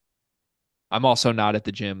smell. I'm also not at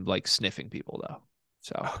the gym like sniffing people though.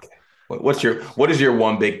 So, Okay. What is your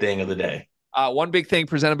one big thing of the day? one big thing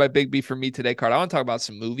presented by Big B for me today, Cart. I want to talk about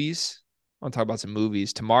some movies. I want to talk about some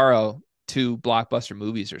movies tomorrow. Two blockbuster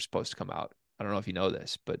movies are supposed to come out. I don't know if you know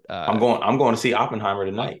this, but I'm going to see Oppenheimer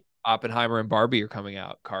tonight. Oppenheimer and Barbie are coming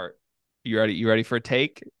out. Cart, you ready? You ready for a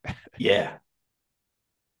take? Yeah.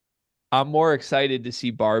 I'm more excited to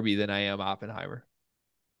see Barbie than I am Oppenheimer.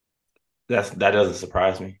 That doesn't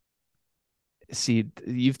surprise me. See,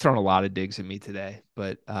 you've thrown a lot of digs at me today,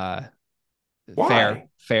 but fair, Why?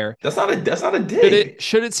 fair. That's not a Should dig.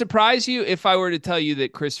 it surprise you if I were to tell you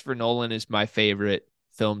that Christopher Nolan is my favorite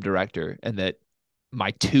film director and that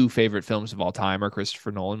my two favorite films of all time are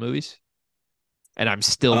Christopher Nolan movies? And I'm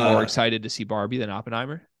still more Uh excited to see Barbie than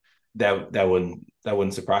Oppenheimer? that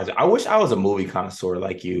wouldn't surprise me. I wish I was a movie connoisseur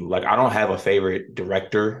like you. Like I don't have a favorite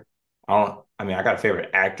director. I mean, I got a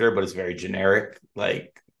favorite actor, but it's very generic.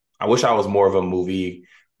 Like I wish I was more of a movie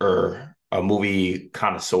or a movie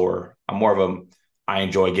connoisseur. I'm more of a I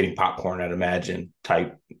enjoy getting popcorn at Imagine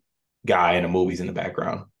type guy and the movies in the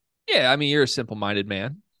background. Yeah, I mean, you're a simple-minded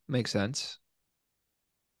man. Makes sense.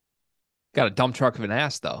 Got a dump truck of an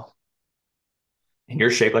ass, though. And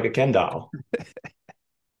you're shaped like a Ken doll.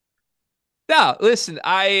 No, listen,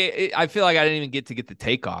 I feel like I didn't even get the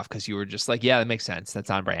takeoff because you were just like, yeah, that makes sense. That's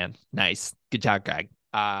on brand. Nice. Good job, Greg.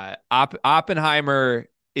 Oppenheimer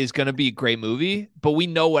is going to be a great movie, but we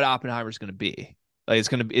know what Oppenheimer is going to be. Like it's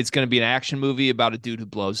going to be an action movie about a dude who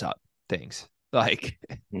blows up things. Like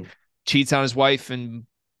Hmm. cheats on his wife and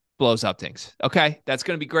blows up things. Okay, that's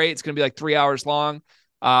going to be great. It's going to be like 3 hours long.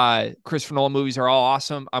 Christopher Nolan movies are all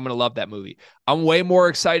awesome. I'm going to love that movie. I'm way more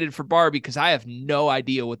excited for Barbie because I have no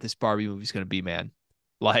idea what this Barbie movie is going to be, man.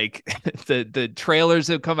 Like the trailers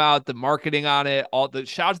have come out, the marketing on it, all the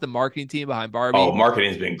shout out to the marketing team behind Oh, Barbie.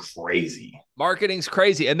 marketing's been crazy. Marketing's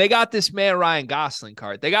crazy. And they got this man Ryan Gosling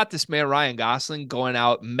card. They got this man Ryan Gosling going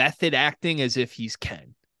out method acting as if he's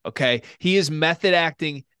Ken. Okay. He is method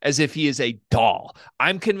acting as if he is a doll.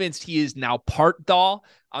 I'm convinced he is now part doll.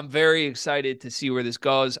 I'm very excited to see where this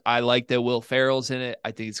goes. I like that Will Ferrell's in it.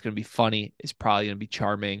 I think it's going to be funny. It's probably going to be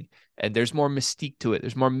charming. And there's more mystique to it.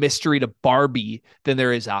 There's more mystery to Barbie than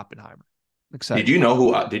there is Oppenheimer. I'm excited. Did you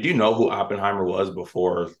know who Oppenheimer was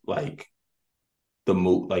before the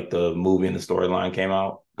movie and the storyline came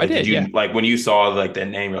out? I Like, did did. Yeah. you like when you saw like that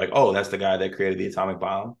name? You're like, oh, that's the guy that created the atomic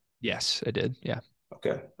bomb. Yes, I did. Yeah.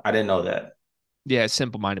 Okay, I didn't know that. Yeah.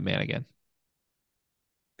 Simple minded man again.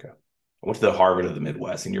 Okay, I went to the Harvard of the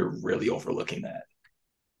Midwest, and you're really overlooking that.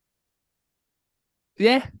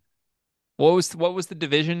 Yeah. What was the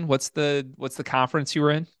division? What's the conference you were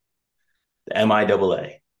in? The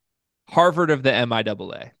MIAA. Harvard of the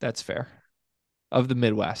MIAA. That's fair. Of the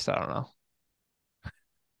Midwest, I don't know.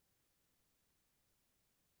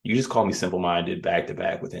 You just call me simple minded back to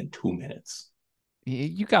back within 2 minutes.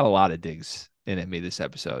 You got a lot of digs in at me this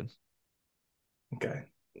episode. Okay.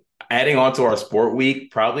 Adding on to our sport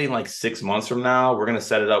week, probably in like 6 months from now, we're gonna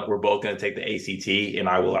set it up. We're both gonna take the ACT, and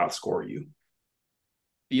I will outscore you.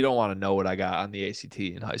 You don't want to know what I got on the ACT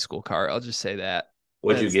in high school, Car. I'll just say that.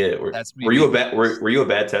 What'd you That's get? that's me Were you a being bad were you a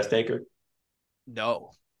bad test taker?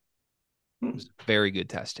 no. I Hmm. was a very good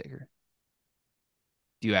test taker.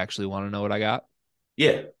 Do you actually want to know what I got?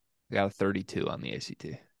 Yeah. I got a 32 on the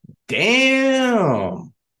ACT.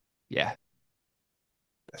 Damn. Yeah.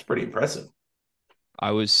 That's pretty impressive.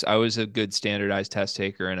 I was a good standardized test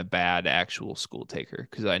taker and a bad actual school taker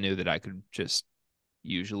because I knew that I could just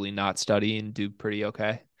usually not study and do pretty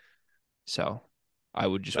okay. So I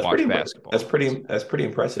would just That's watch pretty basketball. that's pretty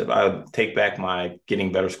impressive. I would take back my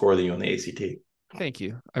getting better score than you on the ACT. Thank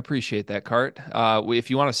you. I appreciate that, Cart. If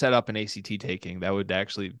you want to set up an ACT taking, that would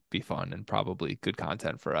actually be fun and probably good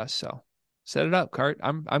content for us. So set it up, Cart.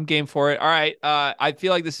 I'm game for it. All right. I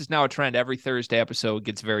feel like this is now a trend. Every Thursday episode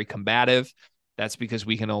gets very combative. That's because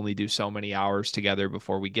we can only do so many hours together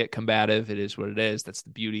before we get combative. It is what it is. That's the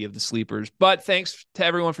beauty of the sleepers. But thanks to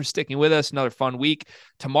everyone for sticking with us. Another fun week.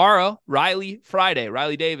 Tomorrow, Riley Friday.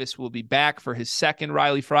 Riley Davis will be back for his second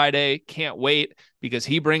Riley Friday. Can't wait because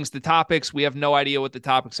he brings the topics. We have no idea what the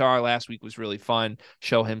topics are. Last week was really fun.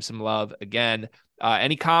 Show him some love again.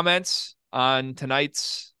 Any comments on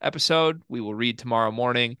tonight's episode? We will read tomorrow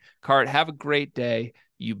morning. Cart, have a great day,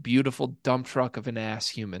 you beautiful dump truck of an ass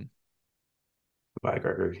human. Bye,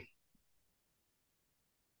 Gregory.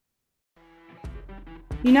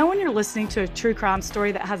 You know when you're listening to a true crime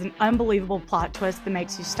story that has an unbelievable plot twist that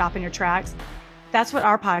makes you stop in your tracks? That's what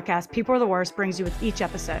our podcast, People Are the Worst, brings you with each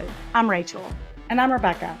episode. I'm Rachel. And I'm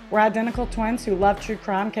Rebecca. We're identical twins who love true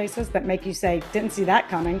crime cases that make you say, didn't see that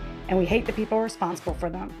coming, and we hate the people responsible for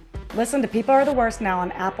them. Listen to People Are the Worst now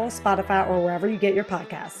on Apple, Spotify, or wherever you get your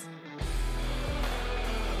podcasts.